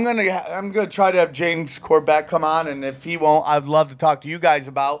 I'm gonna try to have James Corbett come on, and if he won't, I'd love to talk to you guys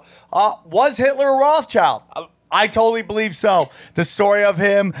about was Hitler a Rothschild? I totally believe so. The story of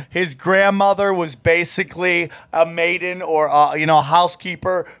him, his grandmother was basically a maiden or a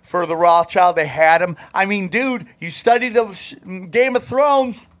housekeeper for the Rothschild. They had him. I mean, dude, you study the Game of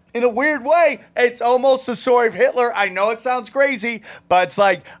Thrones in a weird way. It's almost the story of Hitler. I know it sounds crazy, but it's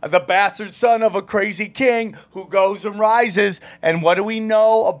like the bastard son of a crazy king who goes and rises. And what do we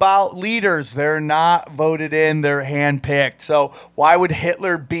know about leaders? They're not voted in, they're handpicked. So why would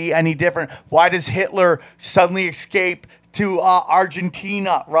Hitler be any different? Why does Hitler suddenly escape to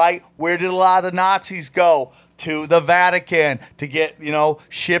Argentina, right? Where did a lot of the Nazis go? To the Vatican to get,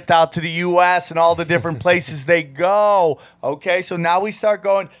 shipped out to the U.S. and all the different places they go. Okay, so now we start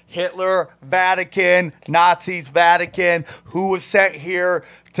going Hitler, Vatican, Nazis, Vatican. Who was sent here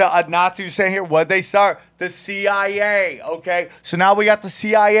to Nazi was sent here? What did they start? The CIA. Okay, so now we got the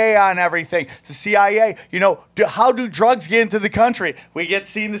CIA on everything. The CIA, how do drugs get into the country? We get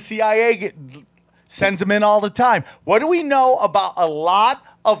seen the CIA sends them in all the time. What do we know about a lot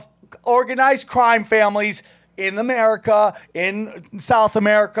of organized crime families in America, in South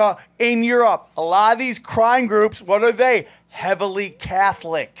America, in Europe. A lot of these crime groups, what are they? Heavily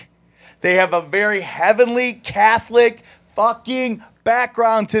Catholic. They have a very heavenly Catholic fucking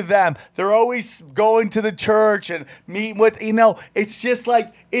background to them. They're always going to the church and meeting with, it's just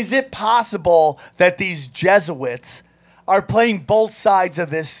like, is it possible that these Jesuits are playing both sides of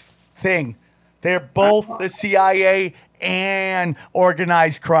this thing? They're both the CIA and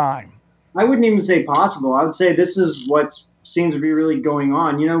organized crime. I wouldn't even say possible. I would say this is what seems to be really going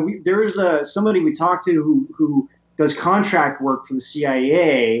on. There is somebody we talked to who does contract work for the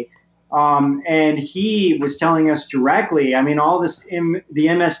CIA, and he was telling us directly. I mean, all this the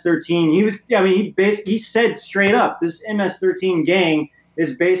MS-13. He said straight up, this MS-13 gang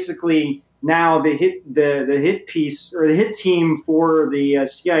is basically now the hit piece or the hit team for the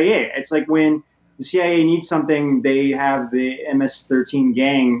CIA. It's like when the CIA needs something, they have the MS-13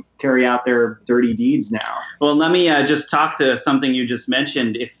 gang carry out their dirty deeds now. Well, let me just talk to something you just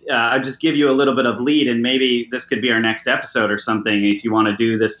mentioned. If I'll just give you a little bit of lead, and maybe this could be our next episode or something if you want to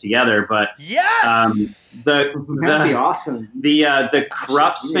do this together. But yes, that'd be awesome. The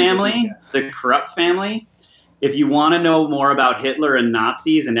Krupps family, if you want to know more about Hitler and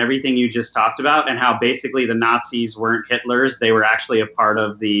Nazis and everything you just talked about, and how basically the Nazis weren't Hitlers, they were actually a part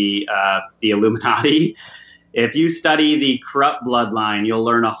of the Illuminati. If you study the Krupp bloodline, you'll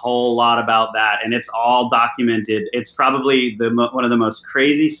learn a whole lot about that, and it's all documented. It's probably one of the most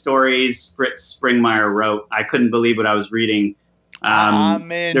crazy stories Fritz Springmeier wrote. I couldn't believe what I was reading.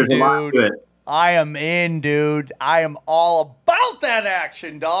 I'm in, there's dude. a lot to it. I am in, dude. I am all about that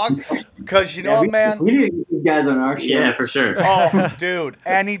action, dog. Because man. We need to get these guys on our show. Yeah, for sure. Oh, dude.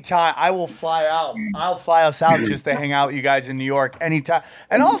 Anytime. I will fly out. I'll fly us out just to hang out with you guys in New York anytime.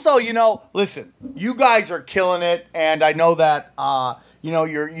 And also, listen, you guys are killing it. And I know that,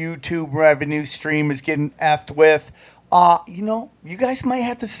 your YouTube revenue stream is getting effed with. You guys might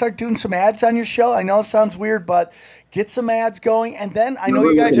have to start doing some ads on your show. I know it sounds weird, but get some ads going. And then I know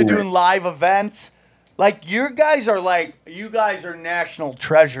you guys are doing live events. Like, you guys are national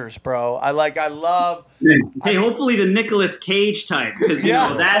treasures, bro. I love. Hey, hopefully the Nicolas Cage type, because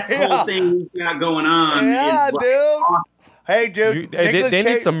that whole thing he's got going on. Yeah, is dude. awesome. Hey, dude. They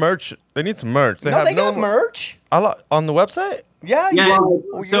need some merch. They need some merch. They got merch on the website. Yeah.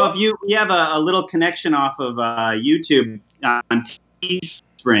 So if you have a little connection off of YouTube on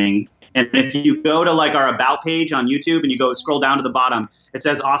Teespring. And if you go to our About page on YouTube and you scroll down to the bottom, it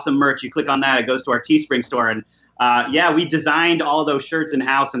says awesome merch. You click on that, it goes to our Teespring store. And we designed all those shirts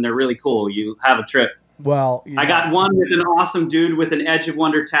in-house, and they're really cool. You have a trip. Well, I got one with an awesome dude with an Edge of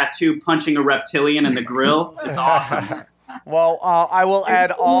Wonder tattoo punching a reptilian in the grill. It's awesome. Well, I will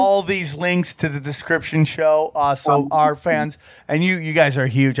add all these links to the description show, so our fans, and you guys are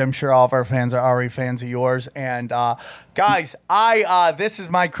huge. I'm sure all of our fans are already fans of yours. And guys, this is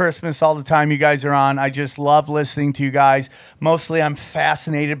my Christmas all the time you guys are on. I just love listening to you guys. Mostly, I'm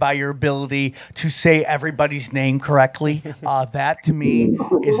fascinated by your ability to say everybody's name correctly. That to me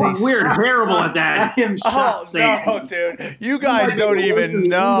is we're terrible at that. No, dude, you guys don't even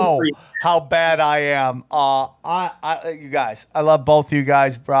know how bad I am. You guys, I love both of you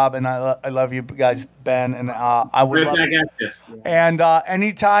guys, Rob, and I love you guys, Ben, and I would love it. And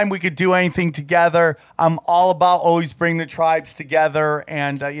anytime we could do anything together, I'm all about always bring the tribes together,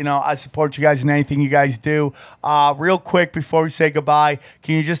 and I support you guys in anything you guys do. Real quick before we say goodbye,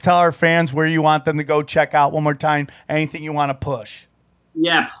 can you just tell our fans where you want them to go check out one more time? Anything you want to push?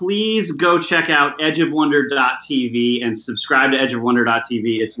 Yeah, please go check out edgeofwonder.tv and subscribe to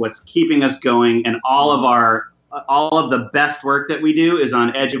edgeofwonder.tv. It's what's keeping us going, and all of the best work that we do is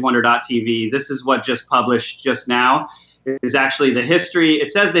on edgeofwonder.tv. This is what just published just now. It is actually the history.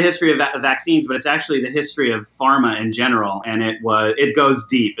 It says the history of vaccines, but it's actually the history of pharma in general, and it goes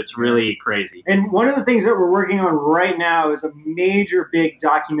deep. It's really crazy. And one of the things that we're working on right now is a major big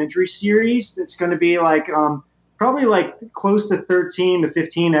documentary series that's going to be probably close to 13 to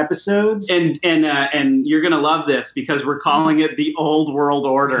 15 episodes. And you're going to love this because we're calling it the Old World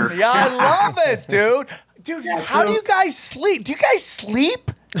Order. Yeah, I love it, dude. Dude, how do you guys sleep? Do you guys sleep?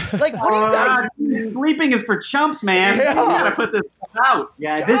 What do you guys? Sleeping is for chumps, man. Yeah. You gotta put this out.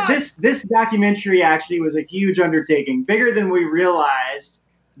 Yeah, this documentary actually was a huge undertaking, bigger than we realized.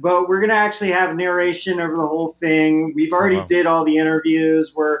 But we're gonna actually have narration over the whole thing. We've already did all the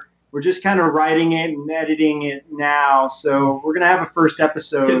interviews. We're just kind of writing it and editing it now. So we're gonna have a first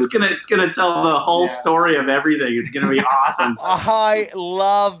episode. It's gonna tell the whole story of everything. It's gonna be awesome. I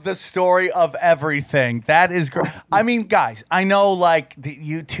love the story of everything. That is great. I mean, guys, I know the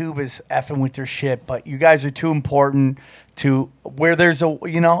YouTube is effing with your shit, but you guys are too important to where there's a,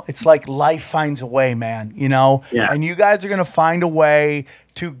 it's like life finds a way, man, Yeah. and you guys are going to find a way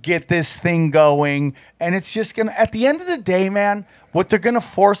to get this thing going. And it's just going to, at the end of the day, man, what they're going to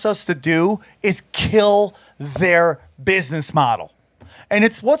force us to do is kill their business model. And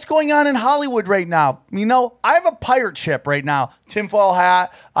it's what's going on in Hollywood right now. I have a pirate ship right now, tinfoil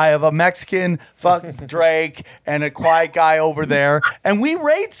hat. I have a Mexican Drake and a quiet guy over there. And we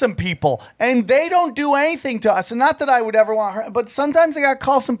raid some people, and they don't do anything to us. And not that I would ever want her, but sometimes I got to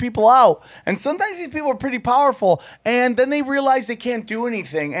call some people out. And sometimes these people are pretty powerful. And then they realize they can't do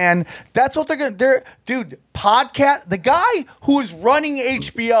anything. And that's what they're going to do. Dude, podcast, the guy who is running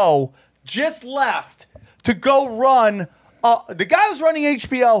HBO just left to go run. The guy who's running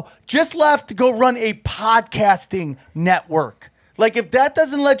HBO just left to go run a podcasting network. Like, if that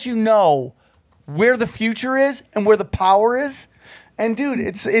doesn't let you know where the future is and where the power is, and dude,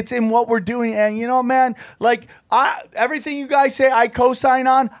 it's in what we're doing. And man, like everything you guys say, I co-sign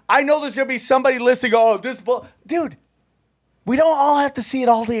on. I know there's gonna be somebody listening. Dude, we don't all have to see it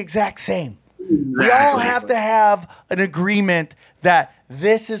all the exact same. Exactly. We all have to have an agreement that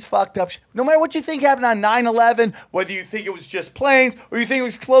this is fucked up. No matter what you think happened on 9/11, whether you think it was just planes, or you think it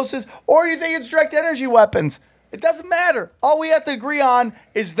was explosives, or you think it's direct energy weapons, it doesn't matter. All we have to agree on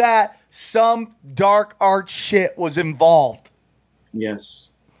is that some dark art shit was involved. Yes.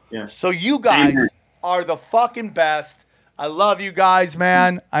 So you guys are the fucking best. I love you guys,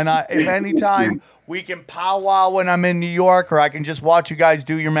 man. And if anytime we can powwow when I'm in New York, or I can just watch you guys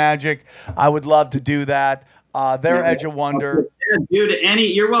do your magic, I would love to do that. They're Edge of Wonder. Dude,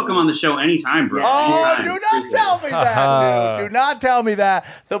 you're welcome on the show anytime, bro. Oh, anytime. do not tell me that, dude. Do not tell me that.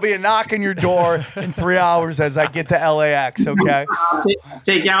 There'll be a knock on your door in 3 hours as I get to LAX, okay?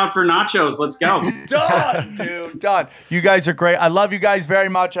 Take you out for nachos. Let's go. Done, dude. Done. You guys are great. I love you guys very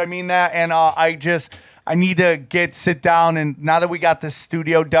much. I mean that. And I need to sit down. And now that we got this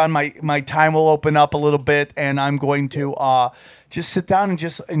studio done, my time will open up a little bit. And I'm going to just sit down and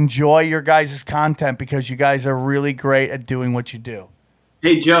just enjoy your guys' content, because you guys are really great at doing what you do.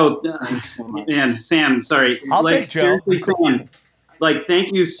 Hey, Joe, and Sam, sorry. I'll take Joe. Seriously, Sam,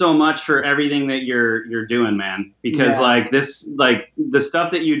 thank you so much for everything that you're doing, man. Because the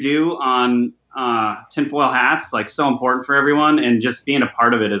stuff that you do on tinfoil hats, so important for everyone, and just being a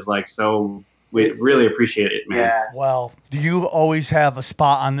part of it is so. We really appreciate it, man. Yeah. Well, you always have a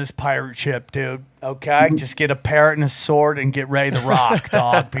spot on this pirate ship, dude. Okay? Just get a parrot and a sword and get ready to rock,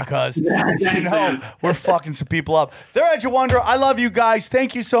 dog, because, we're fucking some people up. They're Edge of Wonder. I love you guys.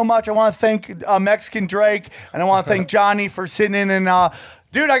 Thank you so much. I want to thank Mexican Drake, and I want to thank Johnny for sitting in and...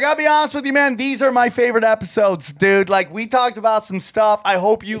 Dude, I gotta be honest with you, man. These are my favorite episodes, dude. We talked about some stuff. I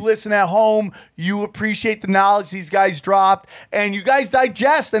hope you listen at home. You appreciate the knowledge these guys dropped. And you guys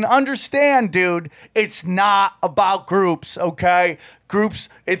digest and understand, dude, it's not about groups, okay? Groups,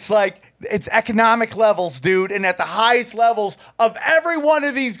 it's economic levels, dude. And at the highest levels of every one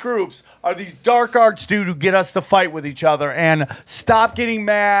of these groups are these dark arts, dude, who get us to fight with each other. And stop getting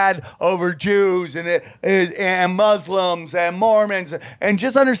mad over Jews and Muslims and Mormons. And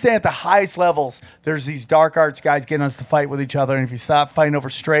just understand at the highest levels, there's these dark arts guys getting us to fight with each other. And if you stop fighting over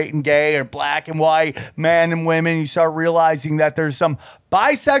straight and gay or black and white, men and women, you start realizing that there's some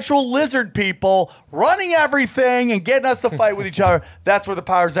bisexual lizard people running everything and getting us to fight with each other. That's where the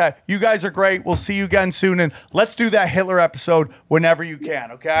power's at. You guys are great. We'll see you again soon. And let's do that Hitler episode whenever you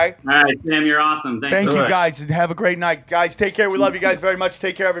can, okay? All right, Sam, you're awesome. Thanks Thank so you, much. guys. And have a great night. Guys, take care. We love you guys very much.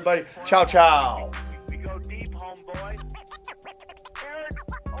 Take care, everybody. Ciao, ciao.